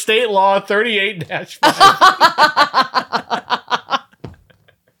timbers per state law 38-5.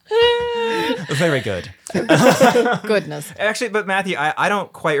 Very good. Goodness. Actually, but Matthew, I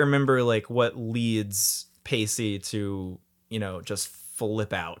don't quite remember like what leads Pacey to, just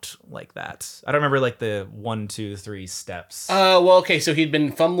flip out like that. I don't remember like the 1, 2, 3 steps. Well, okay, so he'd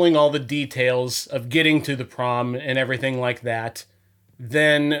been fumbling all the details of getting to the prom and everything like that.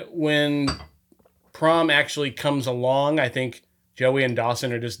 Then when prom actually comes along, I think Joey and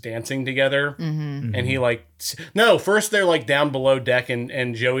Dawson are just dancing together. Mm-hmm. And he first they're like down below deck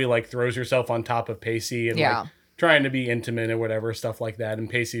and Joey like throws herself on top of Pacey and like trying to be intimate or whatever, stuff like that. And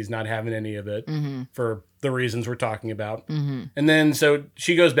Pacey's not having any of it for the reasons we're talking about. Mm-hmm. And then so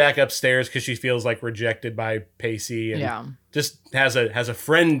she goes back upstairs because she feels like rejected by Pacey and just has a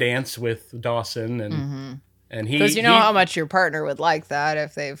friend dance with Dawson and he, Because you know how much your partner would like that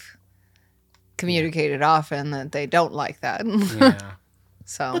if they've communicated often that they don't like that. yeah.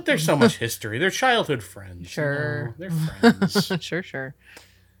 So But there's so much history. They're childhood friends. Sure. They're friends. sure.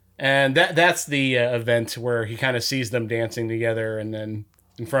 And that's the event where he kind of sees them dancing together and then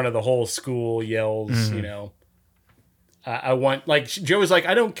in front of the whole school yells, I want, like, Joe is like,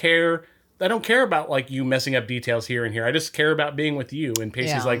 I don't care about like you messing up details here and here. I just care about being with you. And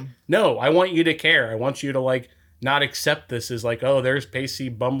Pacey's like, no, I want you to care. I want you to like not accept this as like, oh, there's Pacey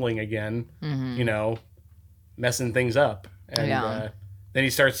bumbling again, messing things up. And then he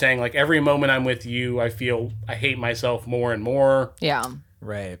starts saying like, every moment I'm with you, I feel I hate myself more and more. Yeah.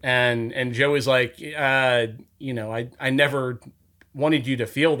 Right. And Joey's like, I never wanted you to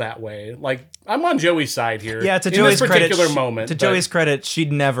feel that way. Like, I'm on Joey's side here. Yeah, to in Joey's this particular credit, moment. To Joey's credit, she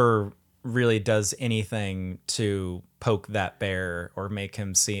never really does anything to poke that bear or make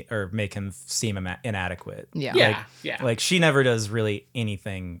him seem inadequate. Yeah. Like she never does really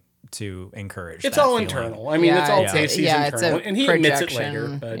anything to encourage. It's that all feeling. internal. I mean, it's all Pacey's it's internal, a and he admits it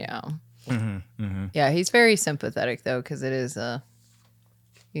projection. later. But Yeah, he's very sympathetic though, because it is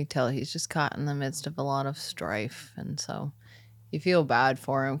you tell he's just caught in the midst of a lot of strife, and so you feel bad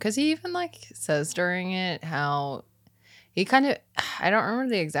for him because he even like says during it how he kind of, I don't remember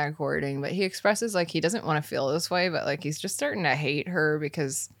the exact wording, but he expresses like he doesn't want to feel this way, but like he's just starting to hate her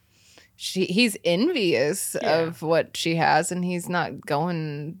because he's envious of what she has and he's not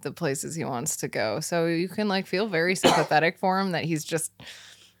going the places he wants to go. So you can like feel very sympathetic for him that he's just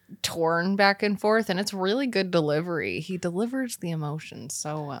torn back and forth, and it's really good delivery. He delivers the emotions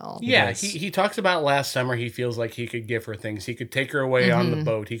so well. yeah, he talks about last summer. He feels like he could give her things. He could take her away on the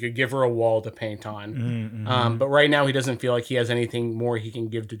boat. He could give her a wall to paint on. But right now he doesn't feel like he has anything more he can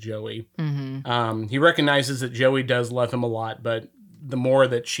give to Joey. He recognizes that Joey does love him a lot, but the more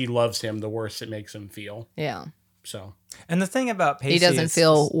that she loves him, the worse it makes him feel. Yeah. So, And the thing about Pacey He doesn't is,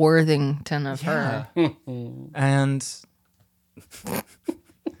 feel Worthington of her. and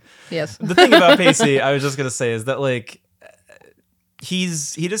Yes. the thing about Pacey, I was just gonna say, is that like he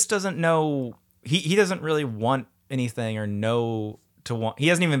just doesn't know. He doesn't really want anything or know to want. He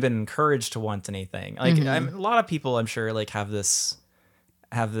hasn't even been encouraged to want anything. Like a lot of people, I'm sure, like have this,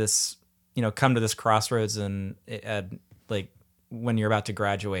 come to this crossroads and like when you're about to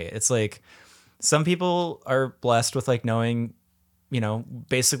graduate. It's like some people are blessed with like knowing,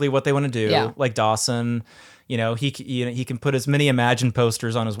 basically what they want to do. Yeah. Like Dawson, he can put as many Imagine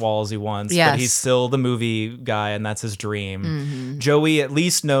posters on his wall as he wants, Yes. but he's still the movie guy, and that's his dream. Mm-hmm. Joey at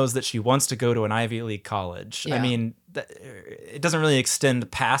least knows that she wants to go to an Ivy League college. I Yeah. mean, it doesn't really extend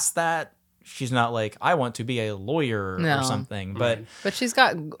past that. She's not like, I want to be a lawyer No. or something, but But she's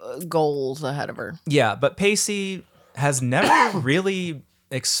got goals ahead of her. yeah, but Pacey has never really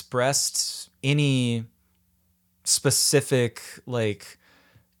expressed any specific like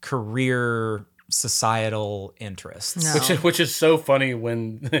career societal interests. No. Which is so funny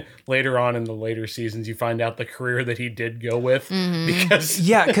when later on in the later seasons you find out the career that he did go with because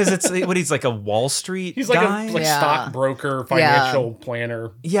Yeah, because it's what he's like a Wall Street he's like guy. a Yeah. stockbroker, financial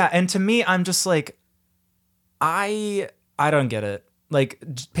planner. Yeah, and to me, I'm just like, I don't get it. Like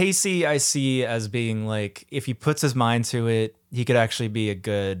Pacey, I see as being like, if he puts his mind to it, he could actually be a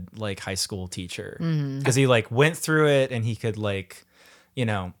good like high school teacher because he like went through it and he could like,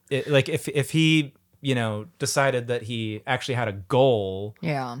 like if he decided that he actually had a goal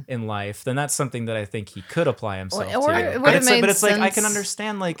Yeah. in life, then that's something that I think he could apply himself Or to. it But would've it's like, made I can sense,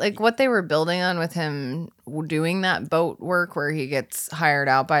 understand Like what they were building on with him doing that boat work where he gets hired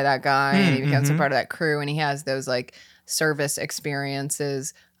out by that guy and he becomes a part of that crew and he has those like service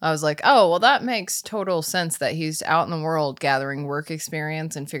experiences. I was like, oh, well, that makes total sense that he's out in the world gathering work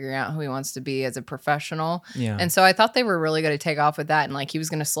experience and figuring out who he wants to be as a professional. Yeah. And so I thought they were really going to take off with that. And like he was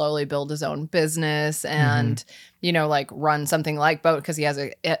going to slowly build his own business and, like run something like boat because he has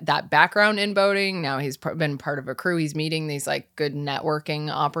that background in boating. Now he's been part of a crew. He's meeting these like good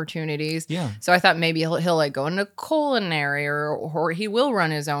networking opportunities. Yeah. So I thought maybe he'll like go into culinary or he will run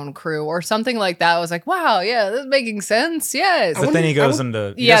his own crew or something like that. I was like, wow, yeah, this is making sense. Yes. But then he goes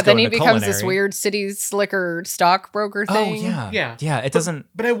into Then he into becomes this culinary. weird city slicker stockbroker Oh thing. yeah. It doesn't.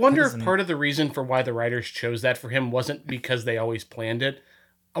 But I wonder if doesn't- part of the reason for why the writers chose that for him wasn't because they always planned it.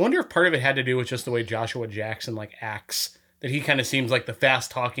 I wonder if part of it had to do with just the way Joshua Jackson like acts. That he kind of seems like the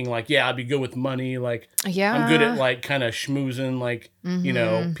fast talking, like, yeah, I'd be good with money. Like, Yeah. I'm good at like kind of schmoozing, like,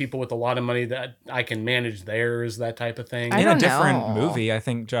 people with a lot of money that I can manage theirs, that type of thing. I In a don't different know. movie, I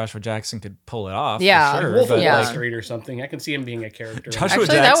think Joshua Jackson could pull it off. Yeah. for sure, Wolf but, of yeah. Wall like, Street or something. I can see him being a character. Joshua Actually,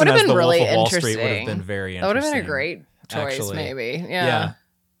 that Jackson would have as been the really Wolf of Wall interesting. Street would have been very That would have interesting. been a great choice, actually. maybe. Yeah.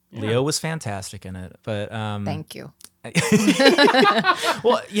 Leo was fantastic in it, but Thank you.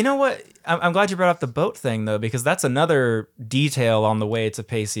 well, you know what? I'm glad you brought up the boat thing though, because that's another detail on the way to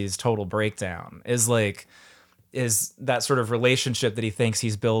Pacey's total breakdown. Is that sort of relationship that he thinks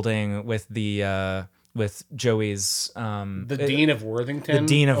he's building with the with Joey's The Dean of Worthington. the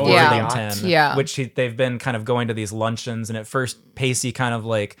Dean of over the Yeah. Worthington, Yeah. which they've been kind of going to these luncheons, and at first Pacey kind of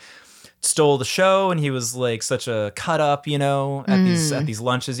like stole the show, and he was like such a cut up, at these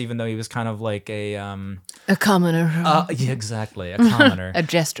lunches, even though he was kind of like a commoner. yeah, exactly, a commoner. A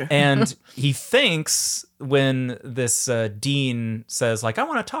jester. And he thinks when this dean says like, I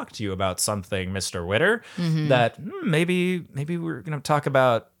want to talk to you about something, Mr. Witter, that maybe we're going to talk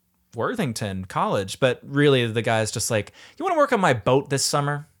about Worthington College. But really the guy's just like, you want to work on my boat this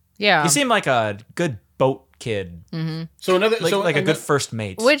summer? Yeah. You seem like a good boat kid, So another, like a good first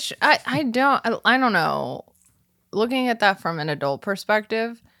mate. Which I don't know. Looking at that from an adult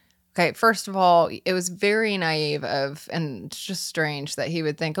perspective, okay, first of all, it was very naive and it's just strange that he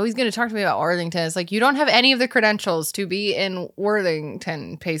would think, oh, he's going to talk to me about Worthington. It's like, you don't have any of the credentials to be in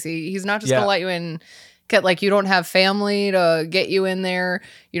Worthington, Pacey. He's not just going Yeah. to let you in. Like, you don't have family to get you in there.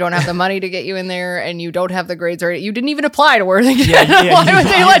 You don't have the money to get you in there, and you don't have the grades. Or you didn't even apply to Worthington. Why would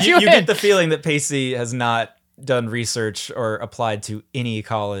they let you in? You get the feeling that Pacey has not done research or applied to any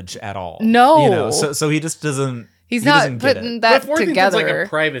college at all. No. So he just doesn't. He's he not doesn't get putting it. But that if Worthington's together. like a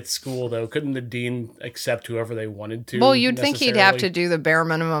private school, though, couldn't the dean accept whoever they wanted to? Well, you'd think he'd have to necessarily? do the bare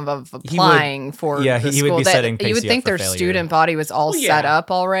minimum of applying for yeah, the he would school. be setting You would Pacey think up for their failure. student body was all Well, set yeah.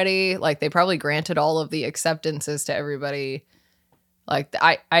 up already. Like, they probably granted all of the acceptances to everybody. Like,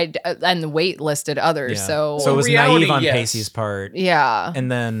 I and the wait listed others. Yeah. So it was reality, naive on yes. Pacey's part. yeah.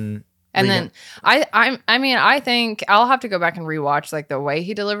 And then I think I'll have to go back and rewatch like the way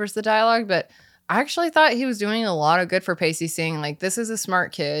he delivers the dialogue, but I actually thought he was doing a lot of good for Pacey, seeing like, this is a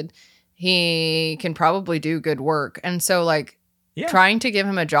smart kid. He can probably do good work. And so like trying to give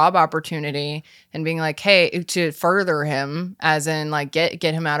him a job opportunity and being like, hey, to further him, as in like get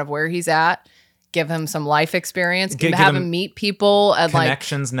him out of where he's at, give him some life experience, Give have him him meet people and like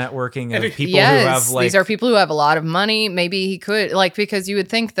connections, networking of people yes, who have like these are people who have a lot of money. Maybe he could like because you would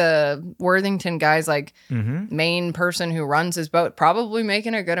think the Worthington guy's like main person who runs his boat probably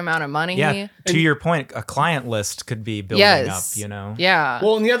making a good amount of money. Yeah, to your point, a client list could be building up. You know. Yeah.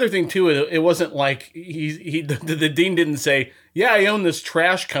 Well, and the other thing too, it wasn't like the dean didn't say, "Yeah, I own this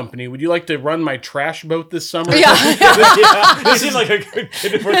trash company. Would you like to run my trash boat this summer?" Yeah. You seem like a good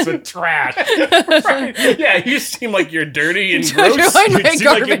kid who works with trash. Right. Yeah, you seem like you're dirty and gross. Join my You seem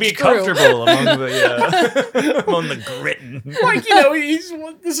like you'd be garbage crew. comfortable among the gritting. Like,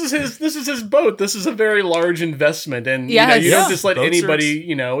 this is his boat. This is a very large investment, and you Yes. don't just let Boats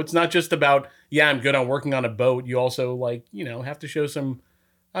anybody. It's not just about I'm good on working on a boat. You also have to show some,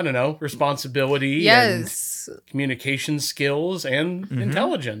 I don't know, responsibility. Yes. And communication skills and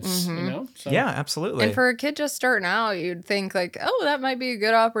intelligence. So. Yeah, absolutely. And for a kid just starting out, you'd think like, oh, that might be a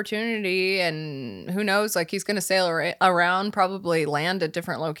good opportunity. And who knows, like he's going to sail around, probably land at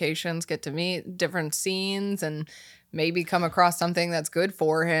different locations, get to meet different scenes and maybe come across something that's good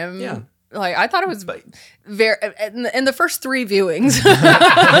for him. Yeah. Like I thought it was very in the first 3 viewings.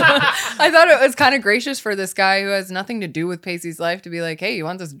 I thought it was kind of gracious for this guy who has nothing to do with Pacey's life to be like, "Hey, you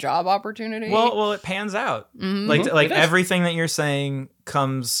want this job opportunity?" Well, it pans out. Like everything that you're saying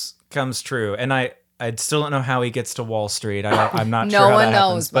comes true, and I still don't know how he gets to Wall Street. I'm not sure how that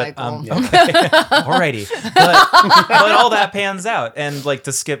happens. Michael. But, okay, alrighty. But all that pans out, and like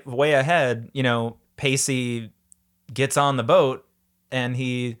to skip way ahead, Pacey gets on the boat, and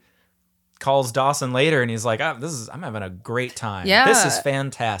he calls Dawson later and he's like, I'm having a great time. Yeah. This is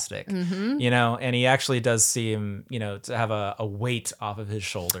fantastic. And he actually does seem, to have a weight off of his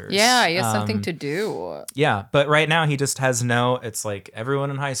shoulders. Yeah, he has something to do. Yeah, but right now he just has it's like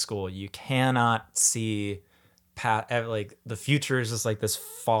everyone in high school, you cannot see like the future is just like this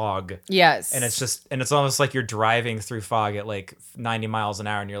fog. Yes. And it's almost like you're driving through fog at like 90 miles an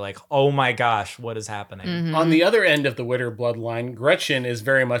hour and you're like, oh my gosh, what is happening? On the other end of the Witter bloodline, Gretchen is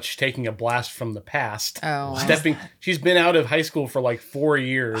very much taking a blast from the past. Oh. She's been out of high school for like 4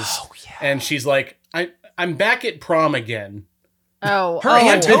 years. Oh, yeah. And she's like, I'm back at prom again. Oh,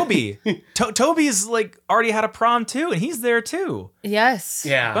 and Toby. Toby's like already had a prom too, and he's there too. Yes.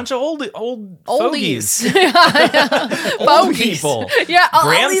 Yeah. Bunch of old Oldies. fogies. Old people. Yeah.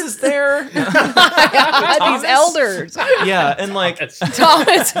 Grams is there. These elders. Yeah, and like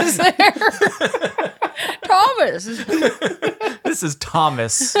Thomas is there. Thomas. This is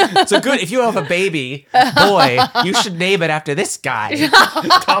Thomas. So good. If you have a baby boy, you should name it after this guy.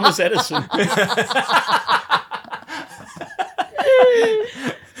 Thomas Edison.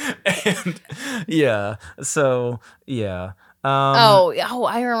 And yeah, so yeah.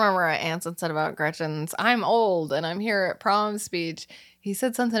 I remember Anson said about Gretchen's, I'm old and I'm here at prom speech. He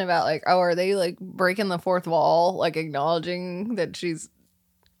said something about like, are they like breaking the fourth wall, like acknowledging that she's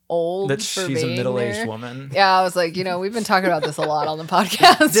old, that she's a middle-aged woman. Yeah, I was like, we've been talking about this a lot on the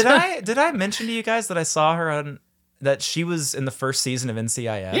podcast. Did I mention to you guys that I saw her on that she was in the first season of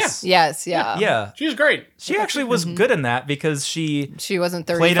NCIS? Yes, yeah. Yeah. She was great. She actually was good in that because she wasn't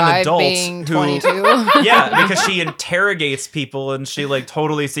played an 35 adult being who- 22. Yeah, because she interrogates people and she like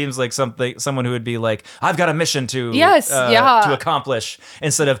totally seems like someone who would be like, I've got a mission to to accomplish,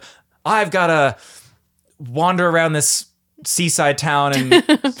 instead of I've got to wander around this seaside town and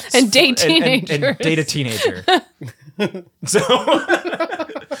and date teenagers. and date a teenager. So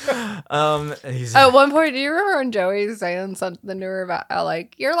at one point, do you remember when Joey was saying something to her about how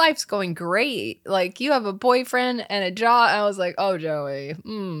like your life's going great, like you have a boyfriend and a job? I was like, oh Joey,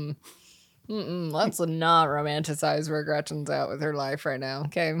 let's not romanticize where Gretchen's at with her life right now.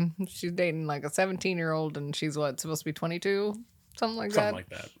 Okay, she's dating like a 17-year-old and she's supposed to be 22, something like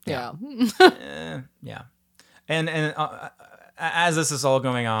that. Yeah. Yeah. And as this is all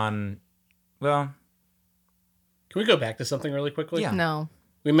going on, well, can we go back to something really quickly? Yeah. No.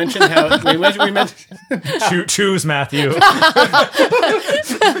 We mentioned how we mentioned choose Matthew.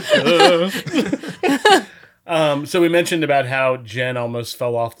 So we mentioned about how Jen almost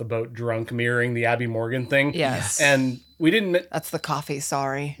fell off the boat drunk, mirroring the Abby Morgan thing. Yes. And we didn't. That's the coffee.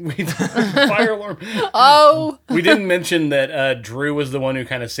 Sorry. Fire alarm. Oh. We didn't mention that Drew was the one who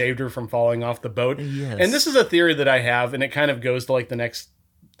kind of saved her from falling off the boat. Yes. And this is a theory that I have, and it kind of goes to like the next.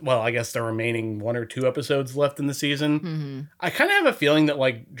 Well, I guess the remaining 1 or 2 episodes left in the season. Mm-hmm. I kind of have a feeling that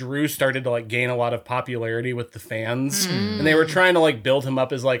like Drew started to like gain a lot of popularity with the fans, and they were trying to like build him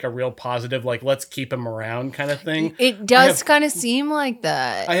up as like a real positive, like let's keep him around kind of thing. It does kind of seem like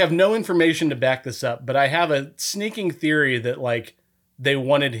that. I have no information to back this up, but I have a sneaking theory that like they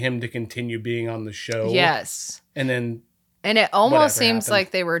wanted him to continue being on the show. Yes. And then And it almost whatever seems happened.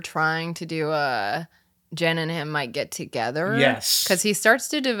 like they were trying to do Jen and him might get together. Yes. Because he starts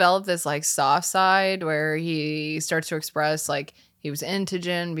to develop this like soft side where he starts to express like he was into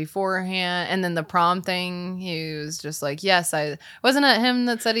Jen beforehand. And then the prom thing, he was just like, yes, wasn't it him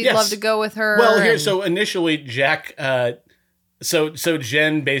that said he'd Yes. love to go with her? Well, here, And- so initially Jack, so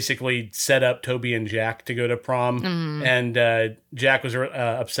Jen basically set up Toby and Jack to go to prom, Mm-hmm. and Jack was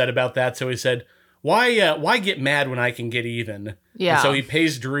upset about that. So he said, "Why get mad when I can get even?" Yeah. And so he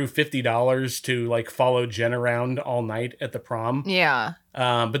pays Drew $50 to like follow Jen around all night at the prom. Yeah.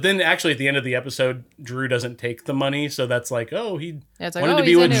 But then actually at the end of the episode, Drew doesn't take the money, so that's like, oh, he It's like, wanted oh, to be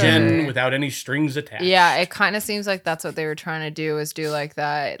he's with into Jen her. without any strings attached. Yeah, it kind of seems like that's what they were trying to do, is do like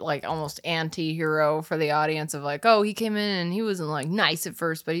that, like almost anti-hero for the audience of like, oh, he came in and he wasn't like nice at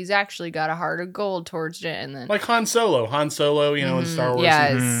first, but he's actually got a heart of gold towards Jen. And then Like Han Solo, in Star Wars.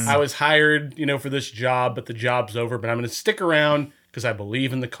 yes. I was hired, for this job, but the job's over, but I'm going to stick around because I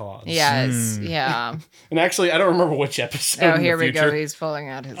believe in the cause. Yes, yeah. And actually, I don't remember which episode. Oh, in here the we go. future. He's pulling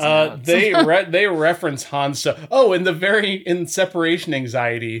out his notes. They reference Han Solo. Oh, in Separation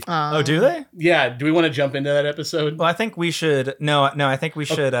Anxiety. Oh, do they? Yeah, do we want to jump into that episode? Well, I think we should. No, I think we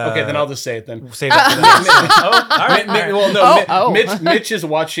should. Okay, then I'll just say it then. save it for the next one. Oh, all right. Well, no, Oh, oh. Mitch is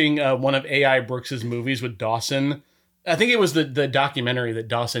watching one of A.I. Brooks's movies with Dawson. I think it was the documentary that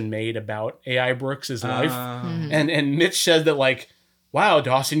Dawson made about A.I. Brooks's life. And Mitch said that, like, wow,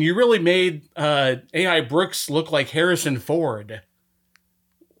 Dawson, you really made A.I. Brooks look like Harrison Ford.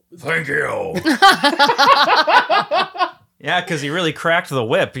 Thank you. Yeah, because he really cracked the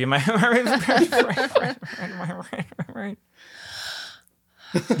whip. You might. Right.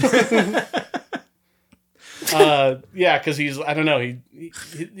 Yeah, because he's, I don't know,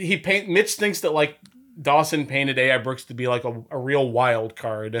 Mitch thinks that, like, Dawson painted A.I. Brooks to be like a real wild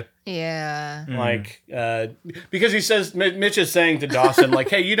card. Yeah. Like, because he says, Mitch is saying to Dawson, like,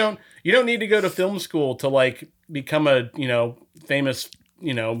 hey, you don't need to go to film school to like become a, famous,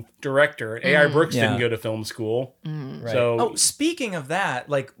 director. A.I. Brooks Yeah. didn't go to film school. Right. So, Oh, speaking of that,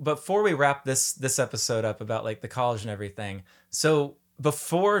 like before we wrap this episode up about like the college and everything. So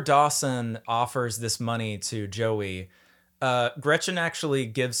before Dawson offers this money to Joey, Gretchen actually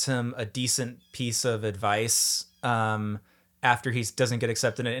gives him a decent piece of advice after he doesn't get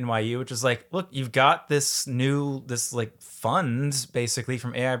accepted at NYU, which is like, look, you've got this like fund basically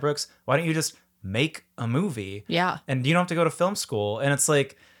from A.I. Brooks. Why don't you just make a movie? Yeah. And you don't have to go to film school. And it's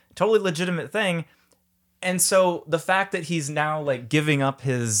like totally legitimate thing. And so the fact that he's now like giving up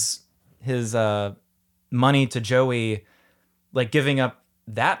his money to Joey, like giving up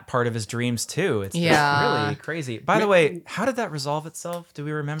that part of his dreams too. It's Yeah. really crazy. By the way, how did that resolve itself? Do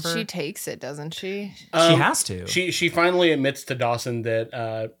we remember? She takes it, doesn't she? She has to. she finally admits to Dawson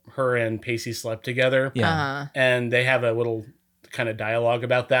that her and Pacey slept together. Yeah. Uh-huh. And they have a little kind of dialogue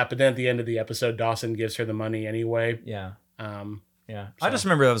about that. But then at the end of the episode, Dawson gives her the money anyway. Yeah. Yeah. So- I just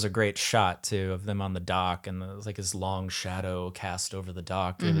remember that was a great shot too of them on the dock, and it was like his long shadow cast over the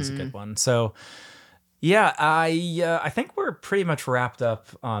dock. It was a good one. So yeah, I think we're pretty much wrapped up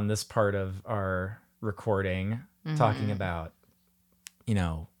on this part of our recording, talking about,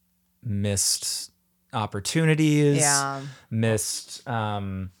 missed opportunities, Yeah. missed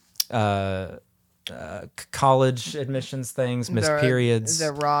college admissions things, missed periods.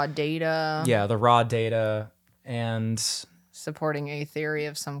 The raw data. Yeah, the raw data, and Supporting a theory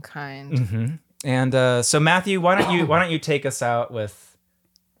of some kind. so Matthew, why don't you take us out with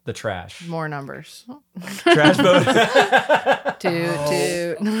the trash? More numbers. Trash boat. Toot,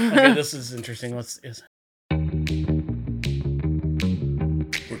 toot. Okay, this is interesting. We're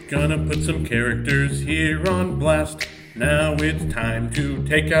gonna put some characters here on blast. Now it's time to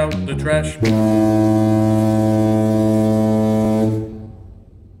take out the trash.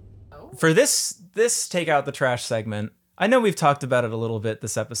 For this take out the trash segment, I know we've talked about it a little bit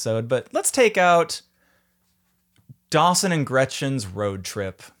this episode, but let's take out Dawson and Gretchen's road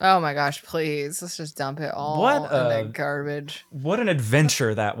trip. Oh my gosh, please. Let's just dump it all What in a- the garbage. What an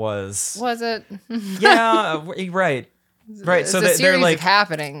adventure that was. Was it? Yeah, right. Right. It's So a they're series like of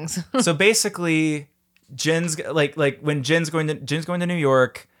happenings. so basically Jen's like when Jen's going to New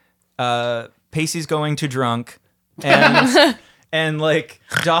York, Pacey's going to drunk, and and like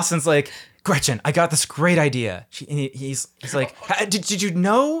Dawson's like, Gretchen, I got this great idea. He's like, did you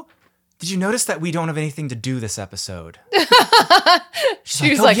know? Did you notice that we don't have anything to do this episode? She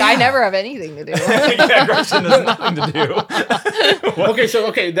was "Oh, like, I yeah." never have anything to do. Yeah, Gretchen has nothing to do.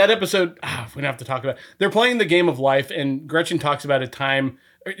 Okay, that episode, we don't have to talk about it. They're playing the game of life, and Gretchen talks about a time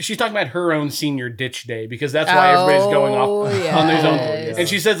She's talking about her own senior ditch day because that's why everybody's going off on their own. yes. And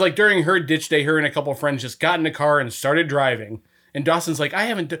she says, like, during her ditch day, her and a couple of friends just got in a car and started driving. And Dawson's like,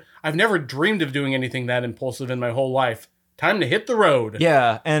 I've never dreamed of doing anything that impulsive in my whole life. Time to hit the road.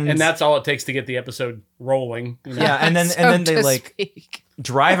 Yeah, and that's all it takes to get the episode rolling. You know? Yeah, and then they like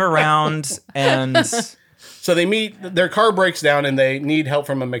drive around and so they meet. Their car breaks down and they need help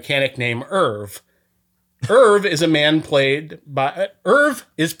from a mechanic named Irv. Irv is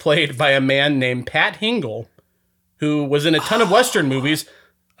played by a man named Pat Hingle, who was in a ton of Western movies.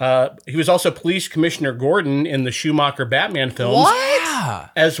 He was also Police Commissioner Gordon in the Schumacher Batman films.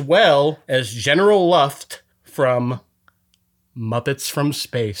 What? As well as General Luft from Muppets from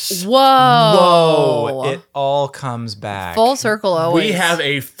Space. Whoa. it all comes back. Full circle always. We have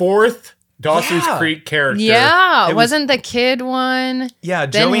a fourth Dawson's Creek character. Yeah. Wasn't the kid one? Yeah,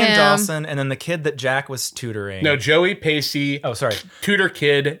 Then Joey and him. Dawson, and then the kid that Jack was tutoring. No, Joey, Pacey, Oh, sorry. Tutor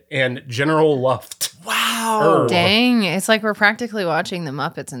Kid, and General Luft. Wow. Dang. It's like we're practically watching the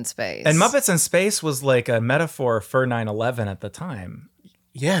Muppets in space. And Muppets in Space was like a metaphor for 9/11 at the time.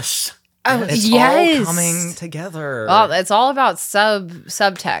 Yes. Oh, It's yes. all coming together. Well, it's all about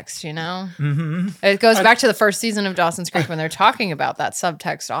subtext, you know? Mm-hmm. It goes back to the first season of Dawson's Creek when they're talking about that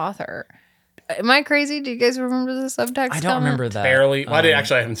subtext author. Am I crazy? Do you guys remember the subtext? I don't remember that. Barely. Well, I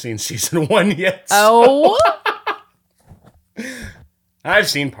haven't seen season 1 yet. Oh, I've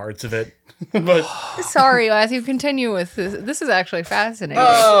seen parts of it. But sorry, Matthew. Continue with this. This is actually fascinating.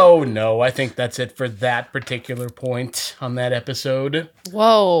 oh no, I think that's it for that particular point on that episode.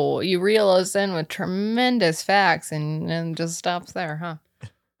 Whoa, you reel us in with tremendous facts and just stops there, huh?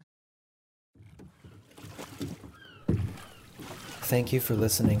 Thank you for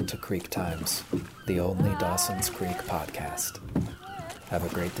listening to Creek Times, the only Dawson's Creek podcast. Have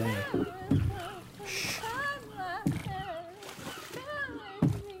a great day. Shh.